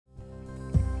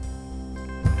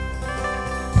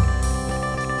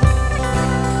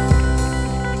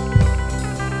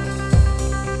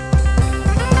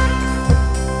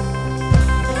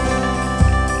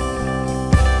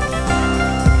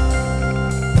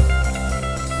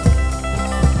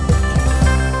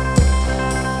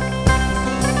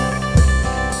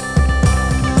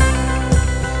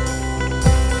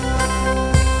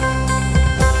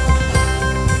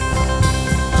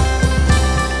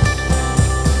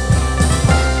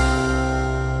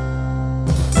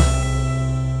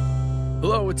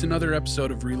to another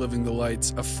episode of Reliving the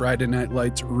Lights, a Friday Night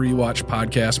Lights rewatch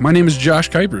podcast. My name is Josh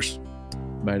Kuipers.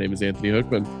 My name is Anthony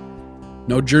Hookman.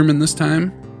 No German this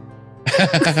time.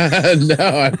 No,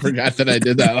 I forgot that I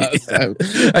did that last time.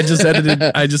 I just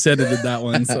edited that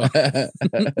one. So,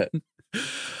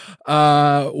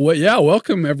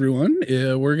 welcome everyone.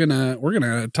 We're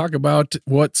gonna talk about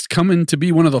what's coming to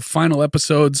be one of the final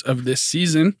episodes of this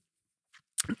season.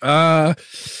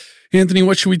 Anthony,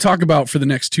 what should we talk about for the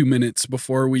next 2 minutes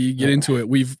before we get into it?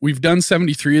 We've done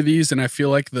 73 of these, and I feel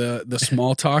like the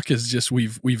small talk is just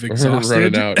we've exhausted.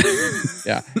 Running out.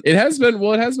 Yeah, it has been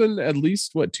at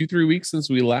least 2-3 weeks since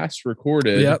we last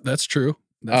recorded. Yeah, that's true.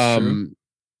 True.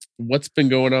 What's been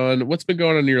going on? What's been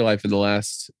going on in your life in the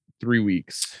last 3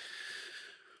 weeks?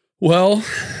 Well,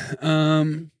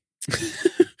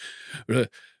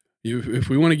 if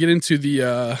we want to get into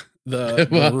the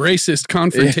racist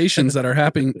confrontations that are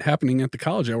happening at the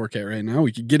college I work at right now,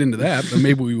 we could get into that, but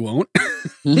maybe we won't.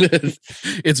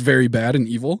 It's very bad and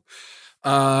evil.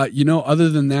 Other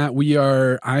than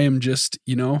that, I am just,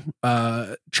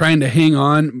 trying to hang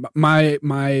on.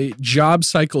 My job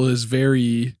cycle is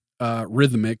very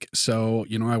rhythmic. So,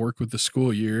 I work with the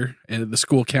school year and the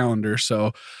school calendar.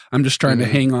 So I'm just trying to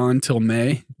hang on till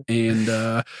May. And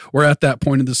we're at that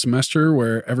point of the semester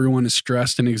where everyone is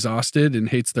stressed and exhausted and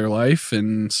hates their life.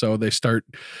 And so they start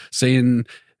saying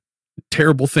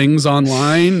terrible things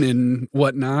online and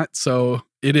whatnot. So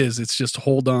it's just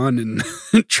hold on and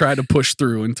try to push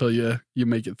through until you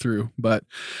make it through. But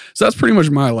so that's pretty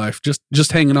much my life.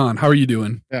 Just hanging on. How are you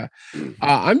doing? Yeah.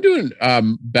 I'm doing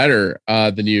better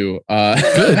than you. Good.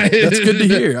 That's good to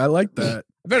hear. I like that.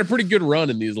 I've had a pretty good run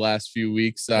in these last few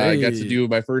weeks. I got to do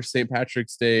my first St.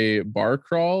 Patrick's Day bar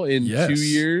crawl in 2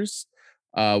 years,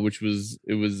 which was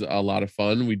a lot of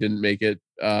fun. We didn't make it.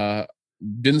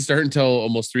 Didn't start until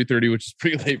almost 3:30, which is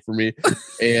pretty late for me.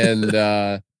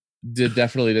 And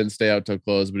definitely didn't stay out till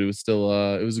close, but it was still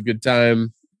it was a good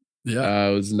time. Yeah,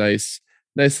 it was nice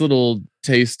little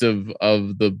taste of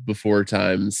the before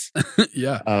times.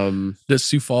 Yeah. Does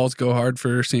Sioux Falls go hard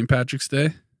for St. Patrick's Day?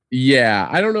 Yeah,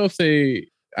 I don't know if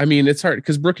it's hard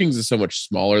because Brookings is so much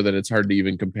smaller that it's hard to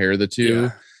even compare the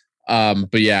two. Yeah.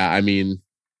 But yeah,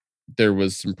 there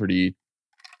was some pretty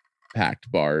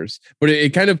packed bars, but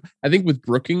it kind of, I think with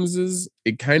Brookings's,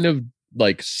 it kind of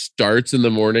like starts in the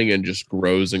morning and just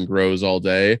grows and grows all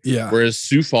day. Yeah. Whereas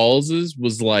Sioux Falls's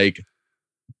was like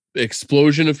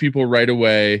explosion of people right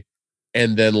away,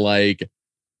 and then like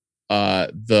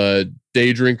the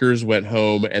day drinkers went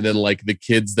home, and then like the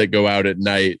kids that go out at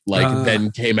night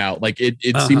then came out. Like it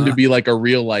seemed to be like a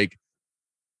real like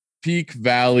peak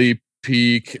valley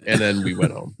peak, and then we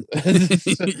went home.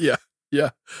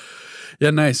 Yeah,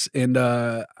 nice. And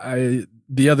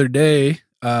the other day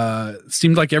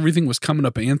seemed like everything was coming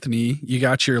up. Anthony, you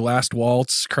got your Last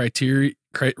Waltz Criterion,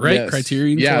 right? Yes.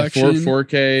 Criterion collection.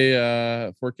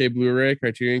 4K Blu-ray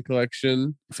Criterion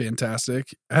collection.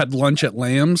 Fantastic. I had lunch at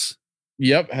Lamb's.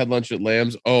 Yep, had lunch at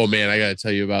Lamb's. Oh man, I gotta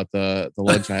tell you about the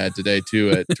lunch I had today too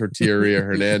at Tortilleria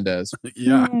Hernandez.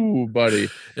 Yeah. Ooh, buddy.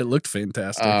 It looked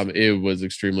fantastic. It was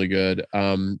extremely good.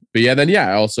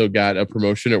 I also got a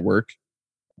promotion at work.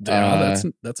 Yeah,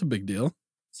 that's a big deal.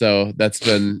 So that's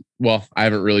been, I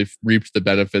haven't really reaped the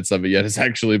benefits of it yet. It's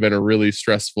actually been a really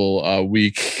stressful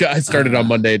week. I started on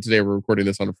Monday. Today we're recording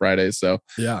this on a Friday. So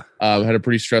yeah, had a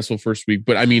pretty stressful first week,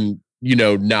 but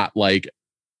not like,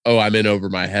 oh, I'm in over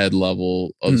my head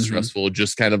level of stressful,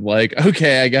 just kind of like,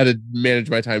 okay, I got to manage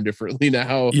my time differently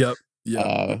now. Yep.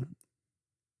 Yeah.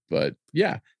 But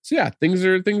yeah, so yeah, things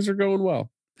are going well.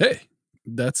 Hey,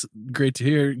 that's great to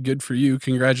hear. Good for you.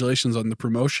 Congratulations on the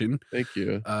promotion. Thank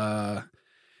you. Well,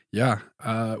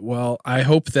 I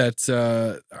hope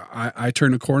that I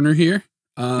turn a corner here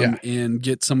and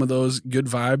get some of those good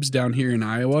vibes down here in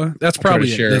Iowa. That's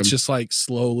probably it. It's just like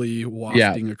slowly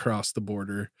wafting across the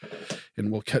border,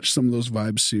 and we'll catch some of those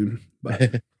vibes soon.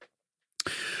 But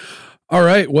all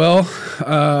right. Well,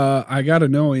 I got to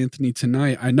know, Anthony,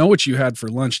 tonight. I know what you had for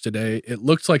lunch today. It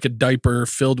looked like a diaper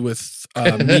filled with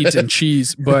meat and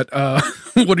cheese, but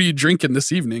what are you drinking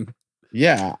this evening?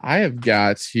 Yeah, I have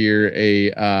got here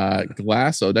a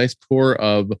nice pour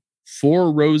of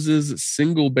Four Roses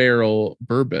single barrel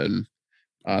bourbon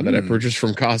that I purchased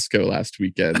from Costco last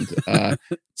weekend.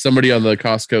 Somebody on the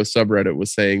Costco subreddit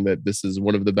was saying that this is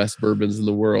one of the best bourbons in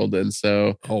the world. And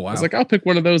so I was like, I'll pick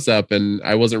one of those up. And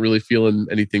I wasn't really feeling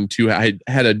anything I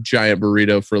had a giant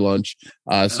burrito for lunch.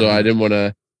 So I didn't want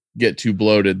to get too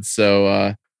bloated.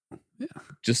 So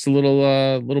just a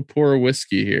little pour of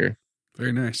whiskey here.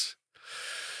 Very nice.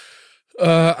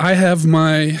 I have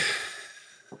my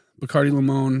Bacardi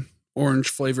Limon orange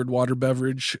flavored water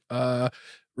beverage.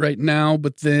 right now,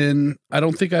 but then I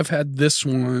don't think I've had this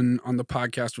one on the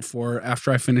podcast before.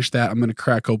 After I finish that, I'm going to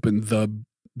crack open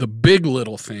the Big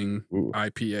Little Thing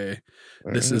IPA.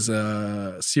 This is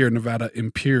a Sierra Nevada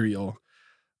Imperial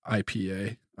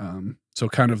IPA. So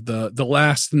kind of the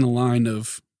last in the line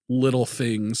of little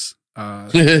things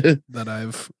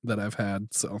that I've had.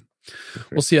 So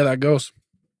we'll see how that goes.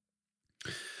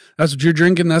 That's what you're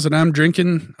drinking. That's what I'm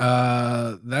drinking.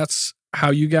 That's how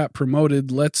you got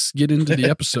promoted. Let's get into the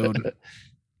episode.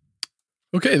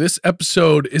 Okay, this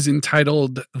episode is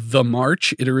entitled The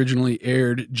March. It originally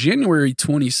aired January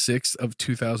 26th of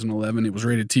 2011. It was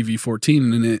rated TV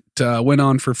 14, and it went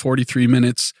on for 43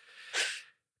 minutes.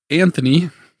 Anthony,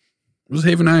 it was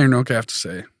Haven Iron Oak, I have to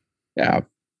say. Yeah.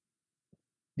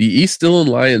 The East Dillon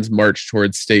Lions march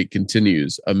towards state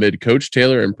continues amid Coach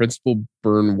Taylor and Principal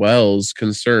Burnwell's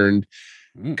concerns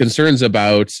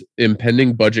about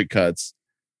impending budget cuts.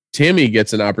 Tammy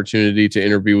gets an opportunity to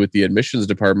interview with the admissions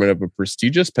department of a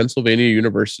prestigious Pennsylvania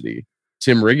university.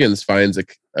 Tim Riggins finds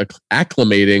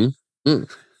acclimating.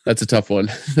 That's a tough one.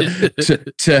 That's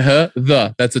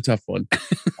a tough one.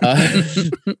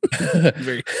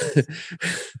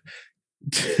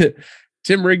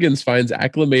 Tim Riggins finds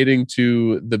acclimating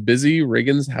to the busy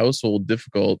Riggins household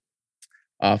difficult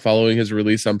following his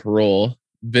release on parole.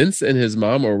 Vince and his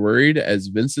mom are worried as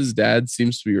Vince's dad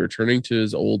seems to be returning to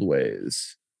his old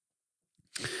ways.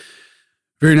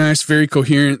 Very nice, very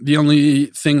coherent. The only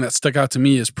thing that stuck out to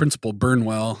me is Principal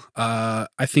Burnwell. I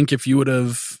think if you would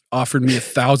have offered me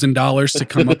 $1,000 to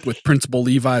come up with Principal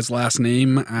Levi's last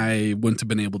name, I wouldn't have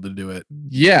been able to do it.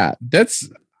 Yeah,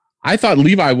 I thought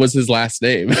Levi was his last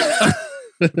name.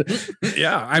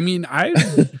 Yeah, I mean,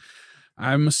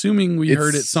 I'm assuming we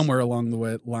heard it somewhere along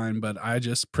the line, but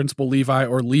Principal Levi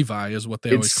or Levi is what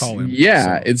they always call him.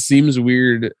 Yeah, so. It seems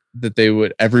weird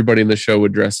that everybody in the show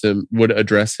would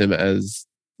address him as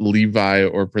Levi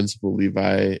or Principal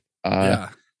Levi. Yeah.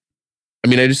 I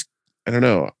mean, I don't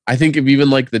know. I think if even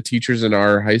like the teachers in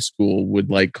our high school would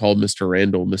like call Mr.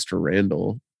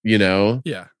 Randall, you know?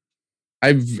 Yeah.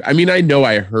 I know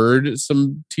I heard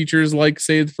some teachers like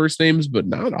say the first names, but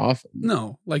not often.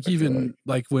 No, like even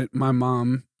like with my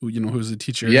mom, who's a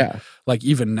teacher. Yeah. Like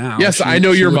even now. Yes, I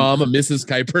know your mom, Mrs.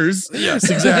 Kuipers. Yes,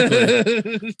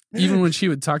 exactly. Even when she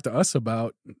would talk to us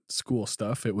about school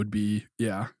stuff, it would be,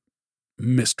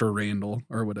 Mr. Randall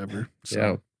or whatever.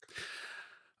 So,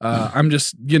 I'm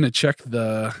just going to check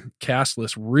the cast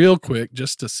list real quick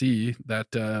just to see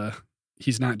that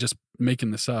he's not just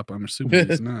making this up. I'm assuming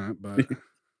he's not, but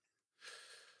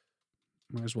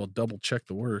might as well double check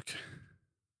the work.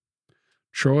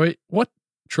 Troy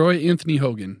Anthony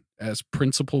Hogan as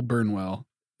Principal Burnwell,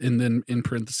 and then in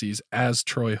parentheses as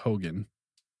Troy Hogan.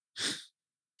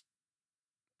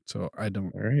 So I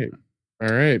don't. All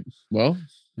right. Well,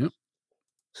 yep.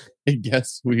 I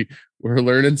guess we're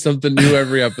learning something new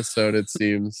every episode, it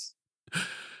seems.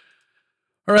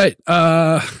 All right.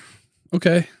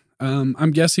 Okay.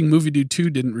 I'm guessing Movie Dude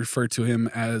 2 didn't refer to him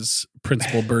as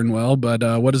Principal Burnwell, but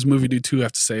what does Movie Dude 2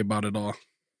 have to say about it all?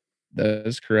 That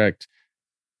is correct.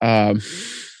 Dang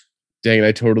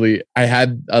it, I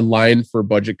had a line for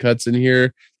budget cuts in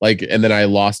here, and then I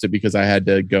lost it because I had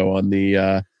to go on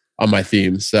the on my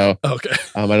theme. So okay.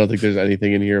 I don't think there's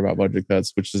anything in here about budget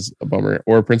cuts, which is a bummer,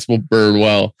 or Principal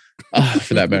Burnwell,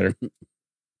 for that matter.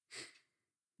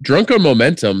 Drunk on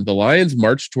momentum, the Lions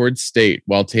march towards state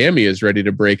while Tammy is ready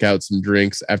to break out some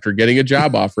drinks after getting a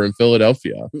job offer in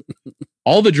Philadelphia.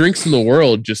 All the drinks in the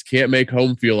world just can't make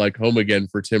home feel like home again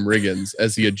for Tim Riggins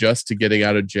as he adjusts to getting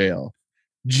out of jail.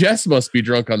 Jess must be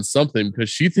drunk on something because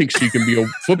she thinks she can be a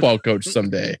football coach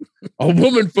someday. A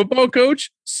woman football coach?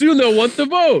 Soon they'll want the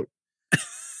vote.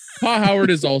 Pa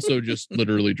Howard is also just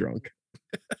literally drunk.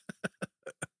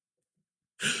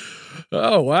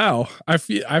 Oh wow! I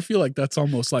feel like that's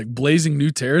almost like blazing new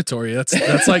territory.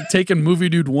 That's like taking Movie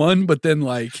Dude 1, but then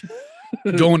like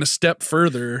going a step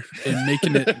further and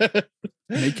making it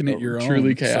your own.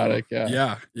 Truly chaotic.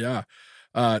 So, yeah.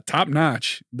 Top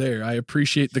notch there. I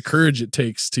appreciate the courage it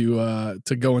takes to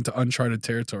go into uncharted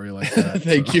territory like that.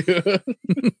 Thank you.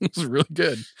 It was really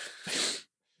good.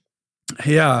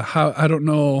 Yeah. I don't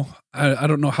know. I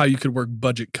don't know how you could work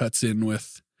budget cuts in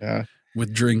with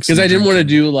drinks, because I didn't want to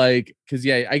do I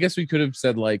guess we could have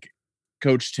said like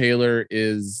Coach Taylor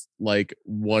is like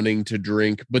wanting to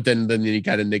drink, but then you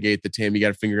got to negate the Tammy. You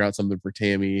got to figure out something for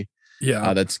Tammy.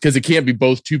 Yeah, that's because it can't be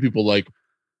both two people like,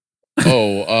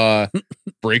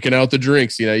 breaking out the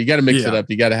drinks. You got to mix it up.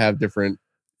 You got to have different.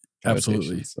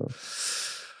 Absolutely. So.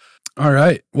 All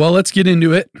right. Well, let's get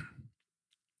into it.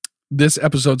 This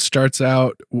episode starts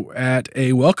out at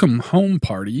a welcome home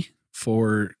party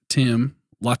for Tim.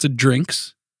 Lots of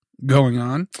drinks. going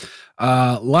on.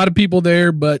 A lot of people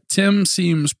there, but Tim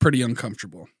seems pretty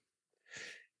uncomfortable.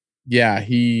 Yeah,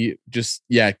 he just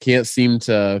can't seem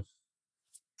to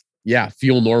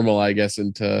feel normal, I guess,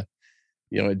 and to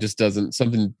it just doesn't,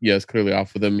 something is clearly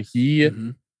off with him. He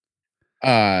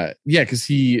because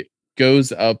he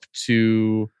goes up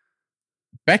to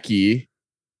Becky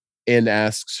and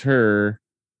asks her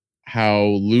how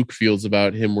Luke feels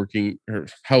about him working, or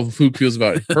how Luke feels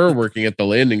about her working at the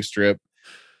landing strip.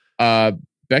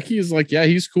 Becky is like, yeah,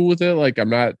 he's cool with it. Like, I'm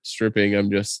not stripping,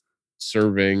 I'm just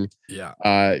serving.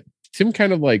 Yeah. Tim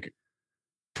kind of like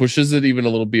pushes it even a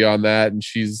little beyond that, and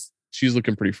she's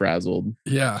looking pretty frazzled.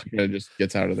 Yeah. She kind of just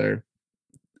gets out of there.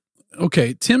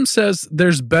 Okay, Tim says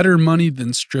there's better money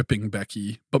than stripping,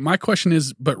 Becky. But my question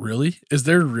is, but really? Is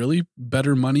there really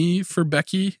better money for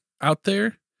Becky out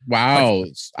there? Wow.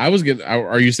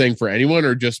 Are you saying for anyone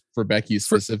or just for Becky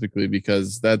specifically?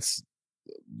 Because that's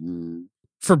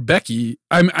for Becky.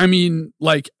 I mean,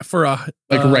 like for a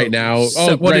right now.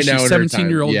 What right is she, now,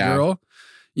 17-year-old girl?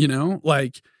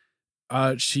 Like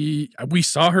we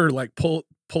saw her like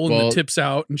pulling the tips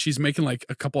out, and she's making like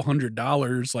a couple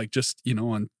 $100, like just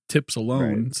on tips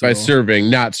alone. Right. So, by serving,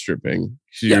 not stripping.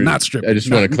 Not stripping. I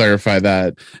just want to clarify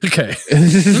that. Okay.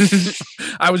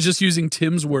 I was just using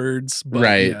Tim's words, but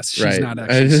yes, she's not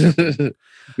actually stripping.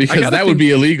 Because that would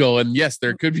be illegal, and yes,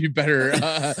 there could be better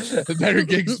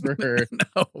gigs for her.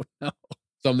 No.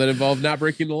 Some that involve not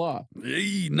breaking the law.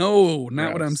 No,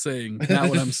 not what I'm saying. Not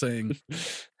what I'm saying.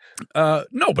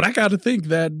 No, but I got to think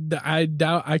that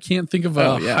I can't think of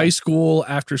a high school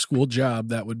after school job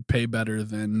that would pay better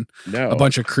than a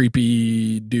bunch of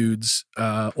creepy dudes,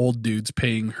 old dudes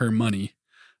paying her money.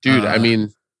 Dude,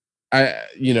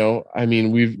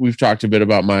 we've talked a bit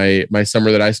about my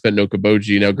summer that I spent in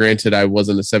Okoboji. Now, granted, I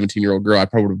wasn't a 17-year-old girl. I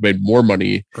probably would have made more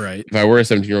money if I were a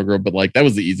 17-year-old girl, but like that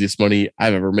was the easiest money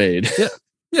I've ever made.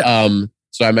 Yeah.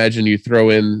 So I imagine you throw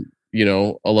in,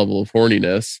 a level of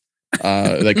horniness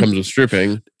that comes with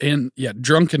stripping, and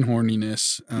drunken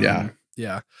horniness.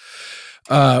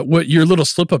 What your little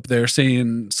slip up there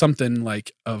saying something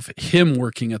like of him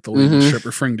working at the ladies strip,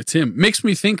 referring to Tim, makes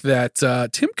me think that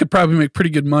Tim could probably make pretty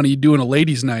good money doing a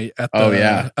ladies' night at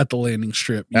the at the landing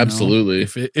strip. Absolutely.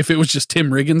 If it was just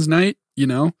Tim Riggins' night,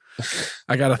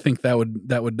 I gotta think that would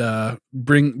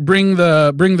bring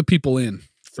the people in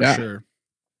for sure.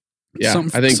 Yeah,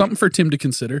 I think something for Tim to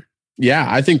consider. Yeah,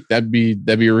 I think that'd be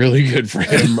really good for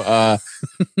him. But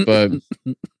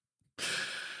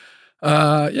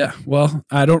well,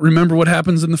 I don't remember what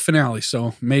happens in the finale,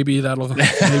 so maybe that'll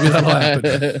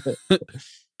happen.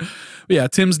 Yeah,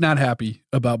 Tim's not happy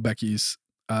about Becky's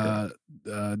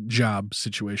job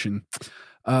situation.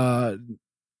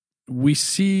 We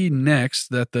see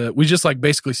next that we just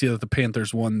basically see that the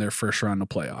Panthers won their first round of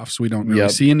playoffs. We don't really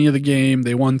see any of the game.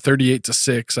 They won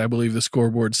 38-6, I believe the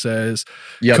scoreboard says.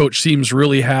 Coach seems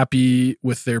really happy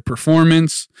with their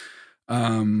performance.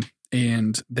 And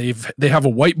they have a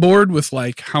whiteboard with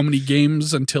how many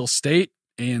games until state.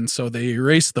 And so they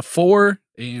erase the 4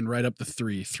 and write up the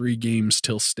 3 games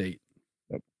till state.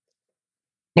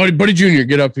 Buddy Junior,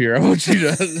 get up here. I want you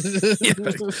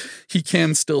to. He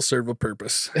can still serve a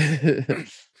purpose.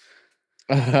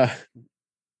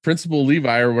 Principal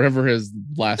Levi, or whatever his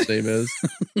last name is,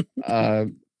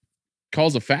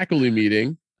 calls a faculty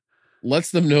meeting,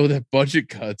 lets them know that budget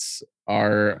cuts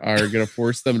are going to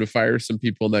force them to fire some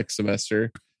people next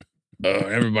semester.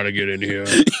 Everybody get in here.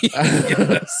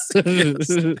 Yes.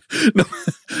 No,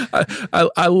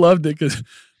 I loved it because,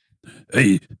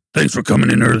 hey, thanks for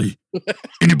coming in early.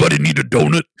 Anybody need a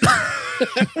donut?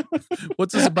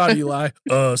 What's this about, Eli?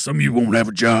 Some of you won't have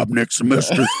a job next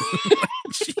semester.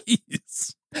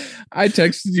 Jeez. I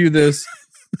texted you this,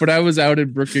 but I was out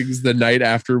at Brookings the night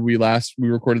after we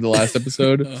recorded the last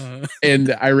episode,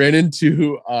 and I ran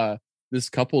into this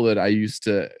couple that I used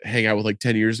to hang out with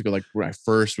 10 years ago, when I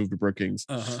first moved to Brookings.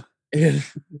 And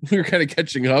we were kind of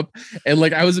catching up, and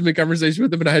I was in a conversation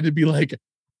with them, and I had to be like,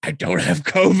 I don't have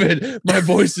COVID. My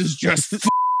voice is just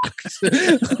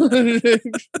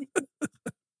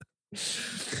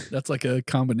That's like a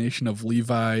combination of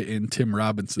Levi and Tim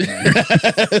Robinson. We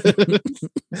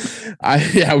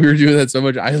were doing that so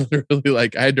much. I literally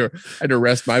I had to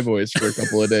rest my voice for a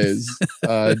couple of days,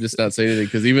 just not say anything.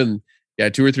 Because even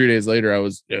 2 or 3 days later, I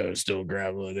was still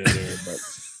graveling in there. But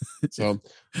so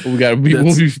we'll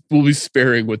be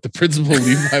sparing with the Principal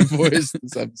Levi voice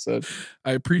this episode.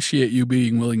 I appreciate you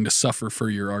being willing to suffer for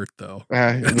your art, though.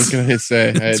 What can I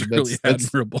say? That's really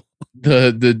admirable.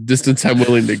 The distance I'm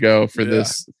willing to go for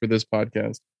this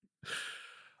podcast.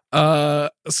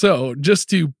 So just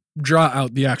to draw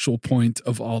out the actual point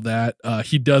of all that,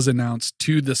 he does announce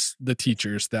to the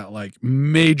teachers that like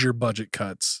major budget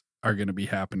cuts are going to be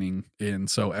happening, and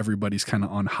so everybody's kind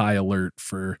of on high alert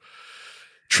for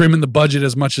trimming the budget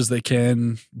as much as they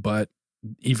can. But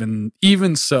even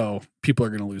so, people are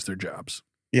going to lose their jobs.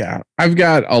 Yeah, I've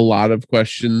got a lot of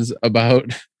questions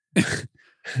about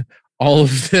all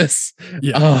of this.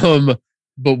 Yeah.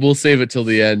 But we'll save it till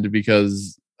the end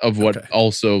because of what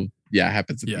also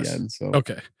happens at the end. So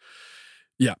okay.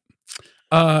 Yeah.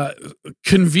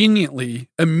 Conveniently,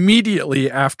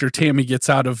 immediately after Tammy gets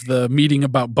out of the meeting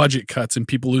about budget cuts and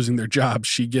people losing their jobs,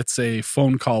 she gets a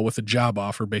phone call with a job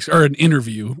offer, basically, or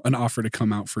an offer to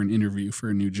come out for an interview for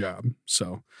a new job.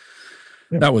 So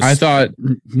that was, I thought,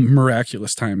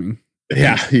 miraculous timing.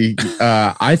 Yeah.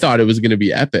 I thought it was going to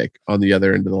be Epic on the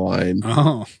other end of the line.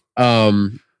 Oh.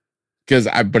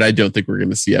 But I don't think we're going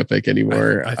to see Epic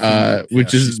anymore,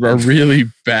 which is a really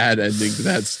bad ending to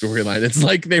that storyline. It's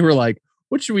like they were like,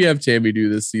 what should we have Tammy do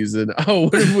this season? Oh,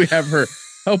 what if we have her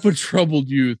help a troubled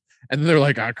youth? And then they're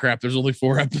like, oh crap, there's only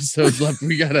 4 episodes left.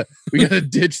 We gotta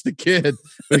ditch the kid.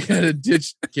 We gotta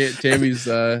ditch Tammy's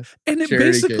and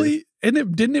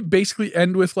it basically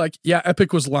end with like, yeah,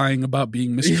 Epic was lying about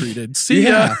being mistreated. See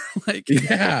ya. Like,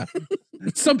 yeah.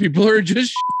 Some people are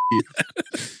just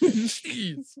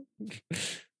jeez.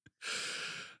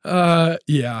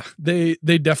 Yeah, they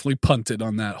definitely punted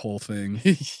on that whole thing.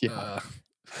 Yeah.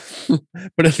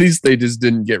 But at least they just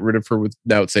didn't get rid of her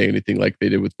without saying anything like they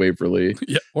did with Waverly.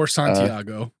 Yeah, or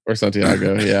Santiago.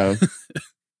 Yeah.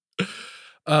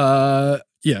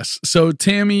 Yes. So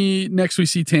Tammy, next we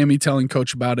see Tammy telling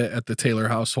Coach about it at the Taylor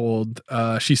household.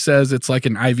 She says it's like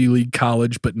an Ivy League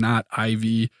college, but not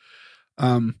Ivy.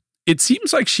 It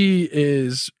seems like she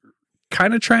is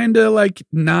kind of trying to like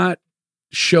not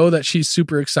show that she's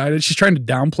super excited. She's trying to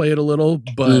downplay it a little,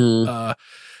 but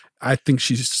I think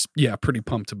she's pretty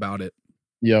pumped about it.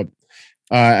 Yep.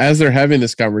 As they're having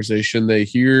this conversation, they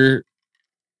hear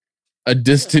a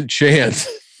distant chant.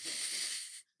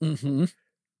 Mm-hmm.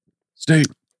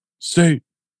 State.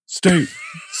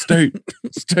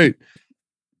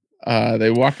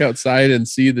 They walk outside and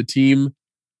see the team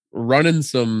running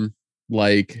some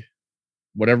like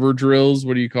whatever drills.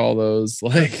 What do you call those?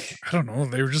 Like, I don't know.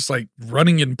 They were just like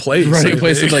running in place.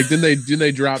 Like, didn't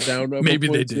they drop down? Maybe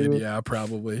they did. Yeah,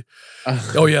 probably.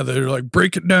 Oh yeah, they're like,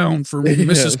 break it down for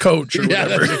Mrs. Coach or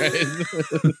whatever.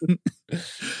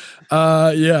 That's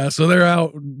right. So they're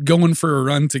out going for a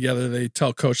run together. They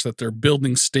tell Coach that they're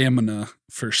building stamina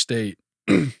for state.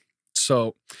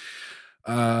 So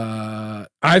I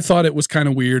thought it was kind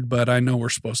of weird, but I know we're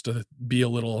supposed to be a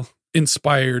little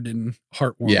inspired and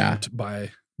heartwarmed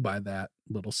by that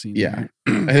little scene. Yeah.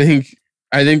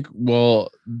 I think well,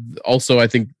 also I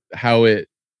think how it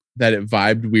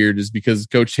vibed weird is because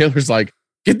Coach Taylor's like,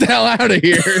 get the hell out of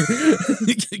here.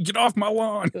 Get off my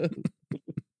lawn.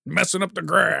 Messing up the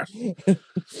grass.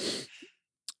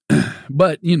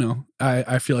 But,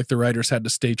 I feel like the writers had to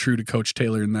stay true to Coach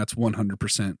Taylor, and that's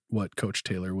 100% what Coach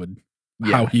Taylor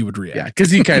how he would react. Yeah,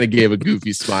 because he kind of gave a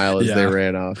goofy smile as they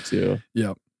ran off, too.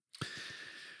 Yep.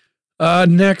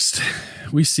 Next,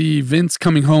 we see Vince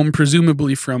coming home,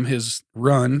 presumably from his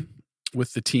run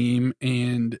with the team,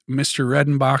 and Mr.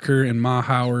 Redenbacher and Ma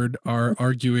Howard are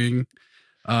arguing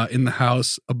in the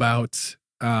house about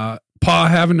Pa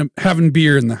having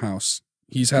beer in the house.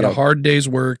 He's had a hard day's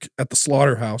work at the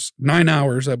slaughterhouse. 9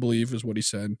 hours, I believe, is what he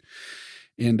said.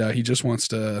 And he just wants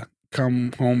to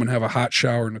come home and have a hot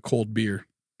shower and a cold beer.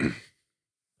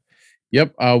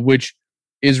 Yep, which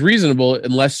is reasonable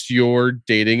unless you're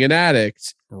dating an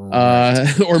addict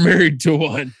or married to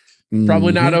one.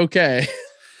 Probably not okay.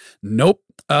 Nope.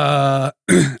 I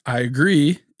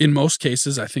agree. In most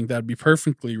cases, I think that'd be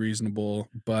perfectly reasonable,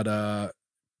 but a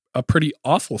pretty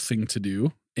awful thing to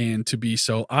do and to be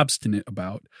so obstinate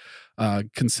about,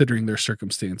 considering their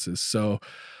circumstances. So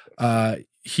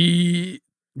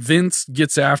Vince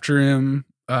gets after him,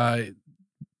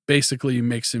 basically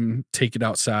makes him take it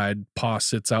outside. Pa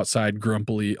sits outside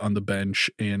grumpily on the bench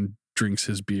and drinks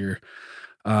his beer.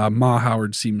 Ma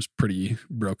Howard seems pretty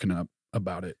broken up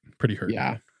about it. Pretty hurt.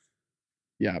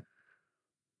 Yeah.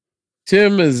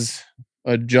 Tim is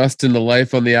adjusting to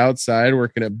life on the outside,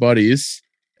 working at Buddy's.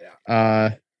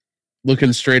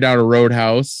 Looking straight out of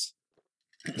Roadhouse,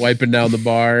 wiping down the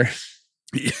bar.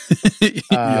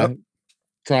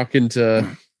 Talking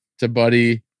to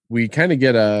Buddy. We kind of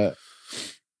get a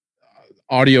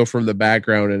audio from the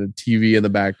background and a TV in the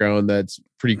background that's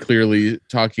pretty clearly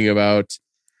talking about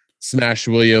Smash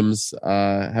Williams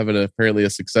having apparently a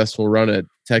successful run at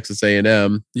Texas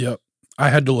A&M. Yep. I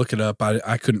had to look it up.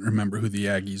 I couldn't remember who the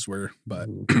Aggies were, but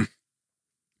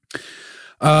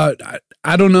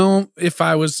I don't know if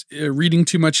I was reading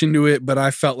too much into it, but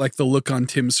I felt like the look on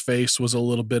Tim's face was a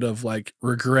little bit of like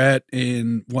regret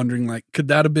and wondering like, could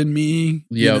that have been me?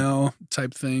 You know,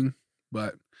 type thing.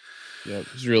 But yeah,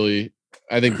 it's really,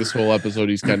 I think this whole episode,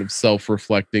 he's kind of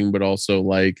self-reflecting, but also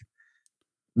like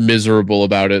miserable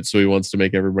about it. So he wants to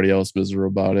make everybody else miserable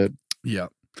about it. Yeah.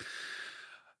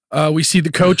 We see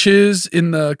the coaches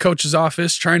in the coach's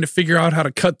office trying to figure out how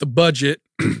to cut the budget.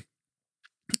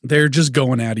 They're just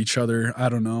going at each other. I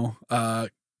don't know.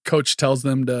 Coach tells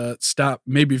them to stop.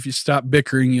 Maybe if you stop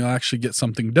bickering, you'll actually get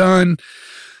something done.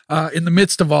 In the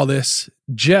midst of all this,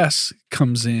 Jess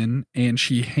comes in and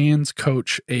she hands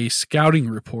Coach a scouting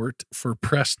report for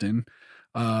Preston,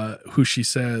 who she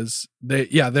says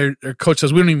their coach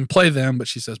says we don't even play them, but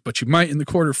she says, but you might in the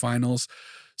quarterfinals.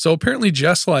 So apparently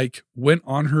Jess like went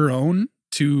on her own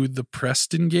to the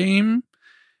Preston game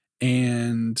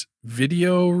and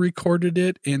video recorded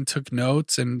it and took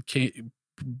notes and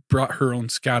brought her own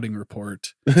scouting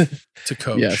report to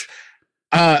Coach. Yes.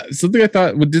 Something I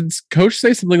thought, did Coach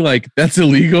say something like that's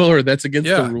illegal or that's against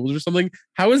the rules or something?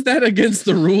 How is that against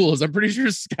the rules? I'm pretty sure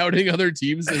scouting other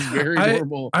teams is very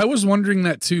normal. I was wondering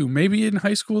that too. Maybe in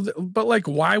high school, but like,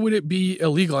 why would it be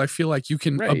illegal? I feel like you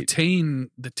can obtain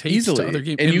the tapes easily to other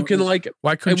games, and you can like.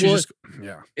 Why couldn't you just?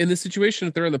 Yeah. In the situation,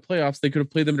 if they're in the playoffs, they could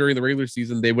have played them during the regular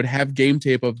season. They would have game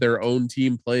tape of their own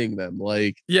team playing them.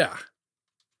 Like, yeah.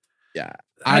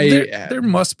 There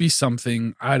must be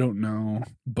something, I don't know,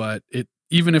 but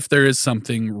even if there is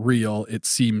something real, it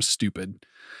seems stupid.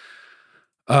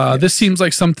 This seems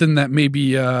like something that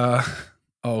maybe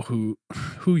who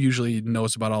usually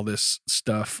knows about all this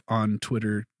stuff on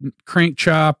Twitter, Crank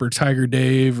Chop or Tiger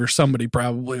Dave or somebody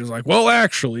probably was like, well,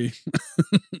 actually.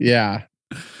 yeah.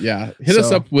 Hit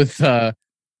us up with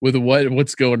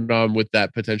what's going on with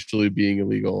that potentially being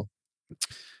illegal.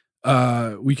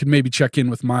 We could maybe check in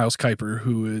with Miles Kuiper,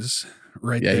 who is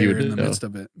right there in the midst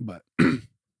of it, but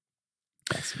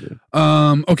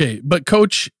okay, but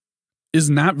Coach is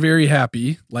not very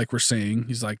happy, like we're saying.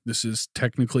 He's like, this is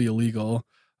technically illegal.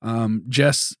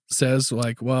 Jess says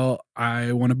like, well,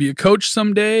 I want to be a coach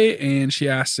someday, and she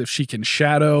asks if she can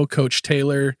shadow Coach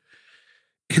Taylor.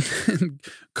 And then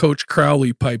Coach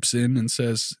Crowley pipes in and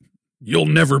says, you'll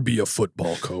never be a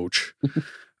football coach.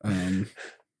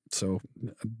 So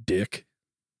a dick.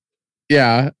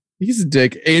 Yeah, he's a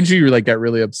dick. Angie like got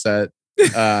really upset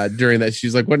during that.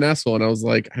 She's like, what an asshole. And I was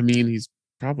like, I mean, he's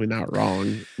probably not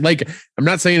wrong. Like, I'm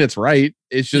not saying it's right.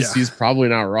 It's just he's probably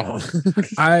not wrong.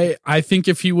 I think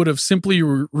if he would have simply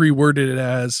reworded it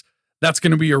as that's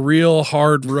going to be a real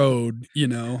hard road, you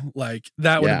know, like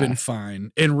that would have been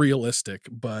fine and realistic.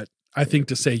 But I think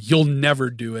to say you'll never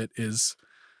do it is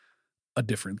a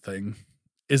different thing,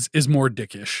 is more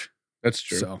dickish. That's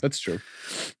true. That's true.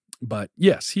 But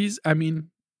yes, he's, I mean,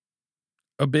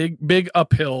 a big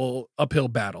uphill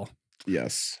battle.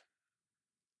 Yes.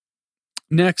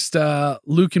 Next,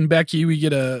 Luke and Becky, we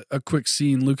get a quick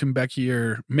scene. Luke and Becky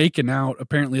are making out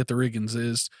apparently at the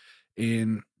Rigginses,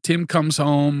 and Tim comes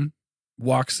home,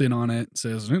 walks in on it,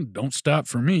 says, don't stop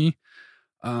for me.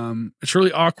 It's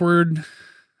really awkward.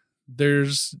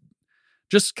 There's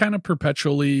just kind of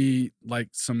perpetually like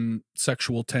some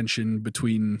sexual tension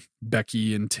between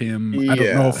Becky and Tim. I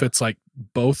don't know if it's like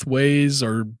both ways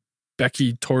or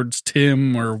Becky towards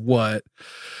Tim or what.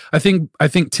 I think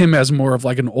Tim has more of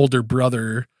like an older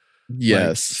brother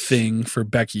thing for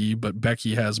Becky, but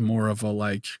Becky has more of a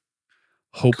like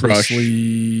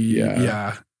hopelessly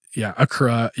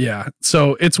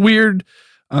so it's weird.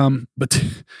 But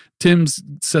Tim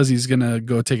says he's gonna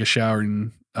go take a shower,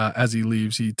 and as he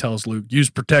leaves, he tells Luke, use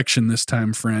protection this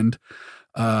time, friend.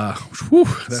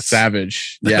 That's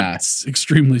savage. That's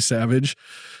extremely savage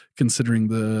considering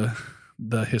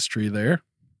the history there.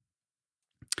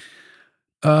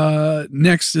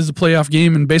 Next is a playoff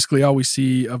game, and basically all we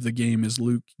see of the game is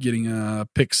Luke getting a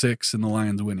pick six and the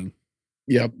Lions winning.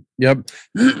 Yep.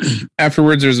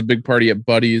 Afterwards, there's a big party at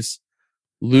Buddy's.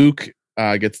 Luke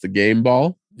gets the game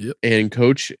ball. Yep. And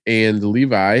Coach and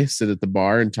Levi sit at the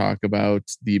bar and talk about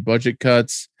the budget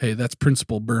cuts. Hey, that's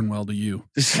Principal Burnwell to you.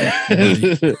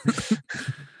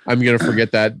 I'm going to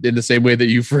forget that in the same way that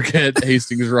you forget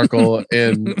Hastings Ruckle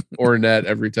and Ornette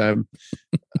every time.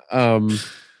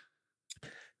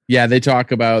 They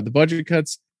talk about the budget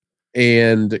cuts,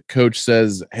 and Coach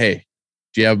says, hey,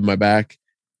 do you have my back?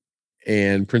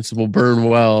 And Principal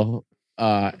Burnwell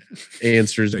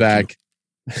answers back,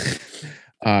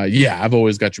 I've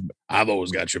always got your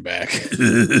back.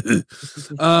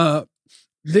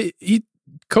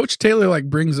 Coach Taylor like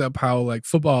brings up how like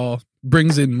football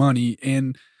brings in money,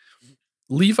 and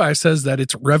Levi says that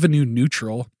it's revenue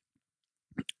neutral.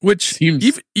 which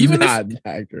seems even not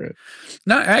accurate.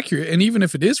 Not accurate. And even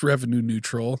if it is revenue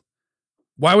neutral,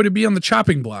 why would it be on the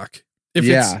chopping block? If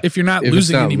you're not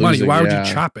losing any money, why would you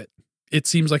chop it? It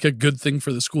seems like a good thing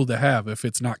for the school to have if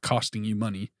it's not costing you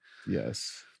money.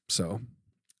 Yes. So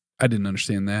I didn't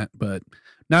understand that, but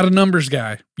not a numbers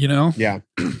guy, you know? Yeah.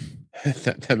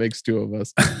 that makes two of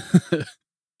us.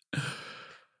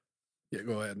 Yeah,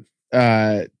 go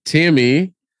ahead.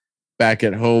 Tammy back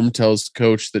at home tells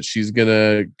coach that she's going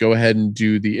to go ahead and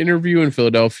do the interview in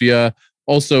Philadelphia.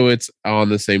 Also, it's on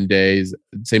the same day as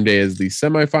the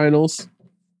semifinals.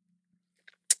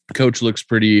 Coach looks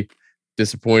pretty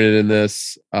disappointed in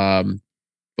this,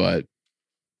 but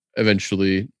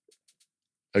eventually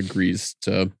agrees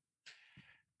to,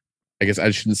 I guess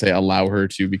I shouldn't say allow her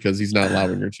to, because he's not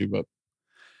allowing her to, but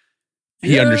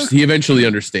he eventually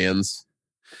understands,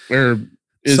 or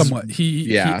is somewhat.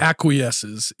 He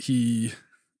acquiesces.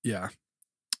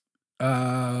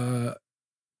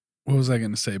 What was I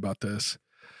going to say about this?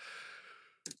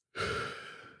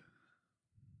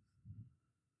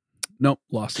 Nope,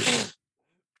 lost it.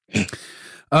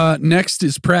 Next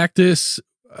is practice.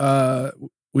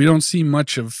 We don't see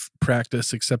much of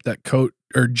practice except that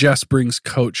Jess brings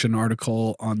coach an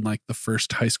article on like the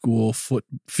first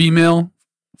female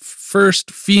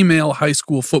high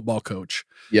school football coach.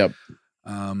 Yep.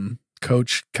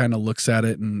 Coach kind of looks at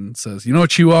it and says, "You know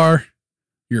what you are?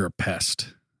 You're a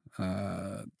pest."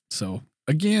 So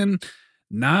again,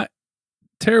 not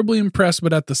terribly impressed,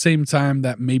 but at the same time,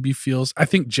 that maybe feels. I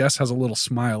think Jess has a little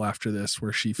smile after this,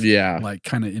 where she like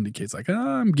kind of indicates like,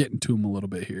 I'm getting to him a little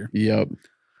bit here. Yep.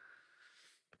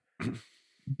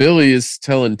 Billy is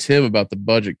telling Tim about the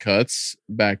budget cuts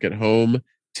back at home.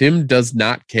 Tim does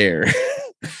not care.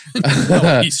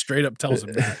 No, he straight up tells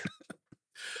him that.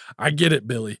 I get it,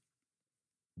 Billy.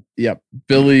 Yep.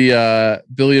 Billy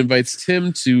invites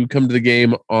Tim to come to the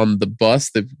game on the bus.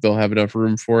 They'll have enough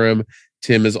room for him.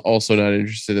 Tim is also not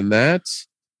interested in that.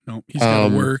 No, he's got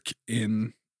to work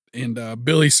in. And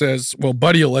Billy says, "Well,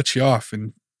 Buddy will let you off."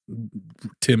 And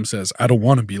Tim says, "I don't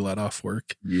want to be let off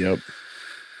work." Yep.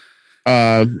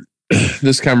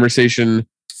 This conversation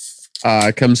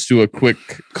comes to a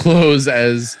quick close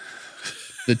as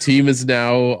the team is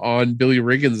now on Billy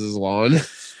Riggins' lawn.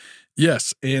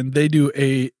 Yes, and they do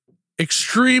a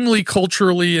extremely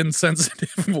culturally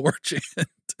insensitive war chant.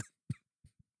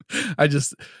 I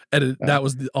just edited. That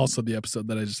was also the episode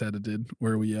that I just edited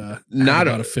where we not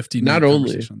about a 15 not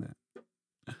only on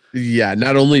that. Yeah,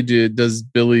 not only does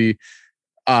Billy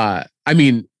not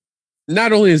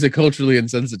only is it culturally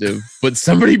insensitive, but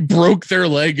somebody broke their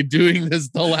leg doing this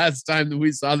the last time that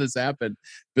we saw this happen.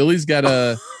 Billy's got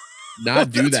to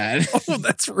not do that. Oh,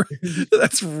 that's right.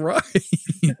 That's right.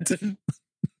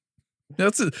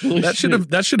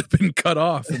 That should have been cut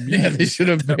off. Yeah, they should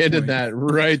have abandoned that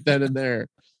right then and there.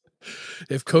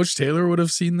 If Coach Taylor would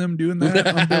have seen them doing that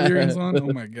on Billy Riggins' lawn,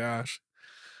 oh my gosh.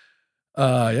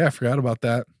 Yeah, I forgot about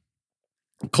that.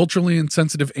 Culturally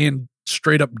insensitive and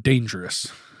straight up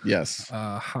dangerous. Yes.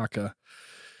 Haka.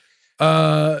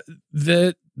 As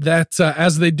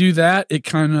they do that, it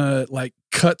kind of like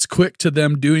cuts quick to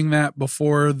them doing that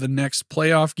before the next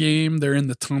playoff game. They're in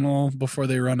the tunnel before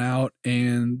they run out,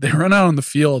 and they run out on the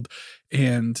field,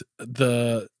 and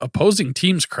the opposing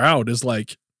team's crowd is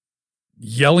like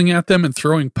yelling at them and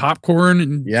throwing popcorn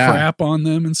and crap on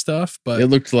them and stuff. But it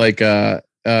looked like a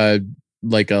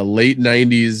late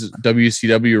 90s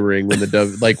WCW ring when when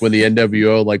the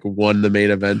NWO like won the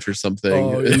main event or something.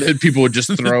 Oh, yeah. And people would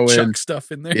just throw in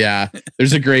stuff in there. Yeah.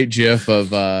 There's a great GIF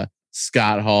of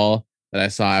Scott Hall that I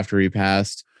saw after he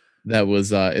passed. That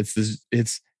was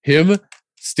it's him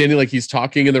standing like he's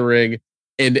talking in the ring,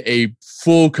 and a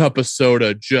full cup of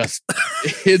soda just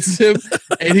hits him,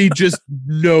 and he just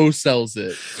sells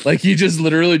it. Like he just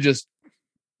literally just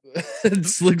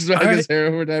slicks back his hair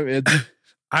over time.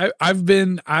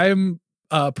 I'm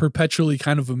perpetually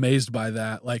kind of amazed by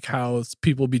that, like how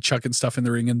people be chucking stuff in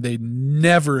the ring and they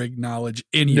never acknowledge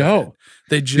any of it.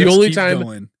 They just keep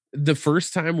going. The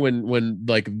first time when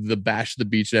like the Bash of the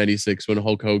Beach 96, when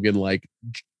Hulk Hogan like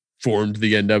formed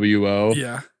the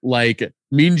NWO, like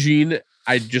Mean Gene,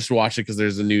 I just watched it because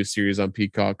there's a new series on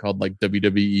Peacock called like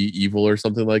WWE Evil or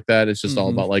something like that. It's just all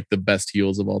about like the best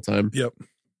heels of all time. Yep.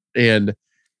 And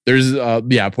there's a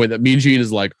point that Mean Gene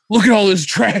is like, look at all this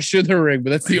trash in the ring,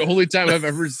 but that's the only time I've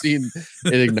ever seen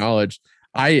it acknowledged.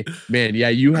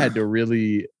 You had to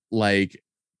really like,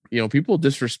 people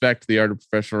disrespect the art of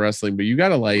professional wrestling, but you got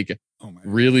to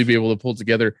really be able to pull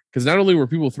together, because not only were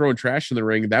people throwing trash in the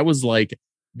ring, that was like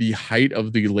the height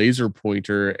of the laser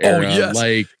pointer era. Oh, yes.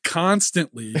 Like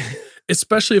constantly.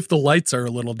 especially if the lights are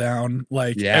a little down.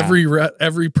 Like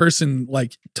every person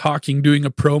like talking, doing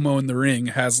a promo in the ring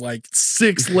has like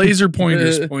 6 laser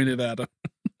pointers pointed at them.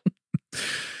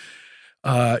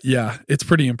 Yeah, it's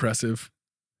pretty impressive.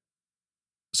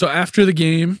 So after the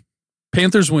game,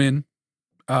 Panthers win.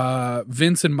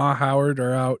 Vince and Ma Howard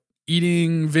are out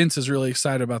eating. Vince is really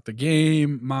excited about the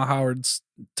game. Ma Howard's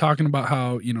talking about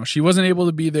how, she wasn't able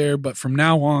to be there, but from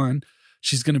now on,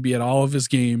 she's going to be at all of his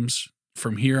games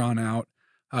from here on out.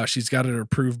 She's got it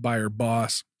approved by her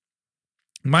boss.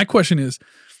 My question is,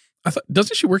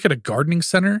 doesn't she work at a gardening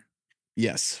center?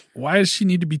 Yes. Why does she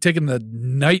need to be taking the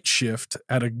night shift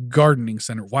at a gardening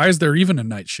center? Why is there even a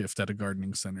night shift at a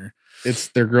gardening center?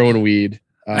 They're growing weed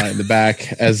in the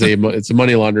back it's a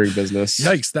money laundering business.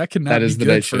 Yikes, that cannot be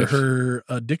good for her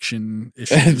addiction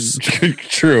issues.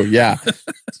 True, yeah.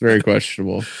 It's very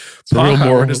questionable. Pa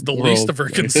Howard is the least of her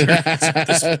concerns at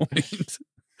this point.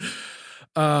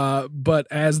 But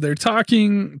as they're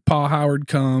talking, Pa Howard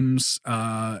comes.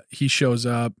 He shows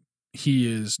up. He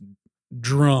is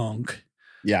drunk.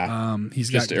 Yeah. He's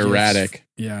just got erratic. Gifts.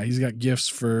 Yeah, he's got gifts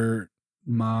for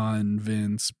Ma and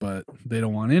Vince, but they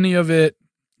don't want any of it.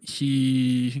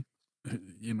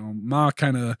 Ma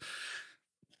kind of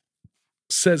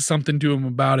says something to him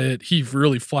about it. He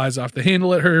really flies off the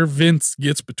handle at her. Vince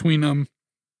gets between them.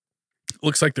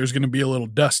 Looks like there's going to be a little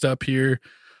dust up here.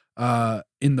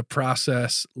 In the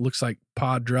process, looks like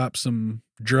Pa dropped some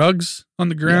drugs on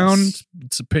the ground.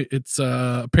 Yes. It's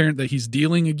apparent that he's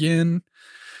dealing again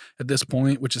at this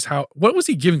point, which is what was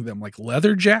he giving them? Like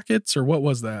leather jackets or what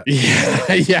was that?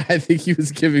 Yeah, I think he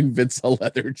was giving Vince a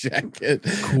leather jacket.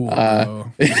 Cool.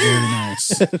 Very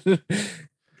nice.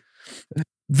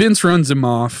 Vince runs him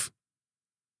off.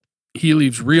 He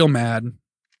leaves real mad.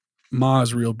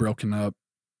 Ma's real broken up.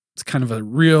 It's kind of a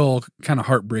real kind of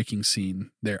heartbreaking scene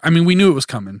there. I mean, we knew it was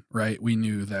coming, right? We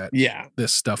knew that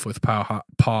this stuff with Pow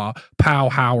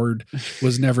Howard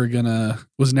was never gonna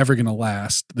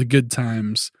last. The good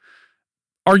times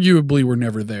arguably were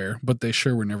never there, but they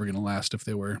sure were never gonna last if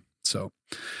they were. So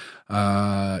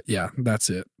that's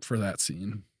it for that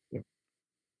scene.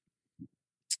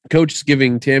 Coach is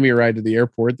giving Tammy a ride to the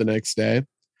airport the next day.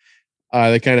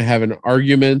 They kind of have an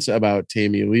argument about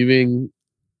Tammy leaving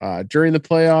during the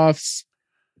playoffs,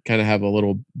 kind of have a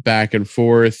little back and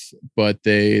forth, but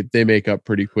they make up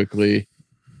pretty quickly.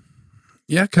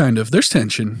 Yeah, kind of. There's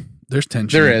tension. There's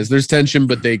tension,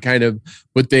 but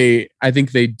I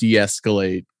think they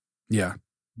de-escalate. Yeah.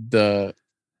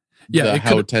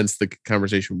 How tense the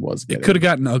conversation was. It could have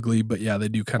gotten ugly, but yeah, they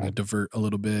do kind of divert a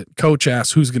little bit. Coach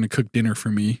asks, who's going to cook dinner for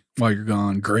me while you're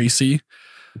gone? Gracie.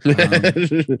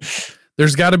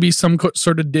 There's got to be some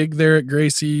sort of dig there at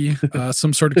Gracie,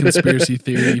 some sort of conspiracy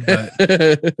theory, but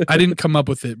I didn't come up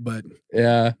with it. But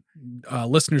yeah,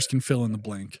 listeners can fill in the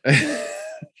blank.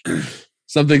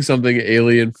 something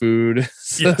alien food.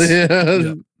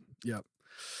 Yes. Yep.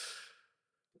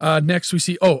 Next we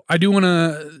see. Oh, I do want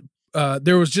to.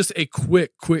 There was just a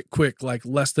quick, like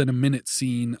less than a minute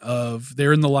scene of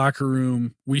they're in the locker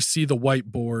room. We see the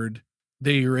whiteboard.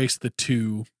 They erase the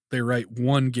 2. They write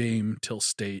 1 game till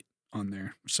state on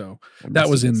there. So that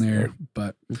was in there,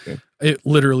 but it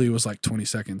literally was like 20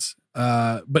 seconds.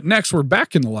 But next we're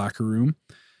back in the locker room.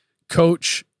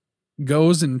 Coach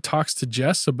goes and talks to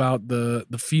Jess about the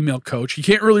female coach. He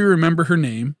can't really remember her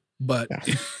name, but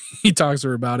he talks to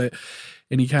her about it.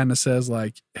 And he kind of says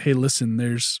like, hey, listen,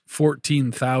 there's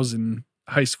 14,000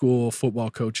 high school football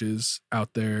coaches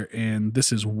out there. And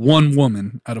this is 1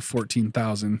 woman out of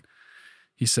 14,000.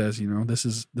 He says, this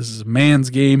is a man's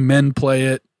game. Men play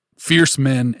it. Fierce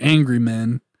men, angry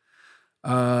men.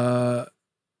 But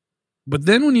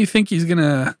then when you think he's going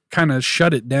to kind of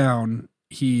shut it down,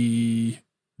 he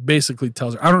basically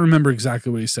tells her, I don't remember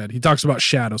exactly what he said. He talks about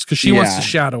shadows because she wants to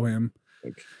shadow him.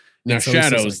 Now so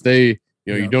shadows,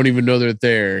 you don't even know they're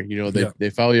there. They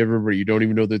follow you everywhere. You don't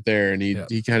even know they're there. And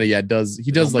he kind of, does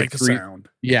like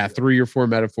 3 or 4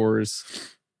 metaphors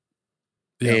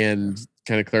and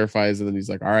kind of clarifies. And then he's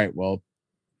like, all right, well,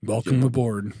 welcome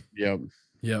aboard.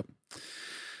 Yep.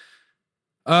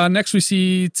 Next we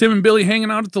see Tim and Billy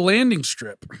hanging out at the landing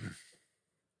strip.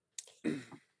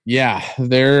 Yeah,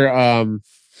 they're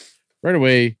right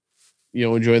away,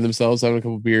 enjoying themselves, having a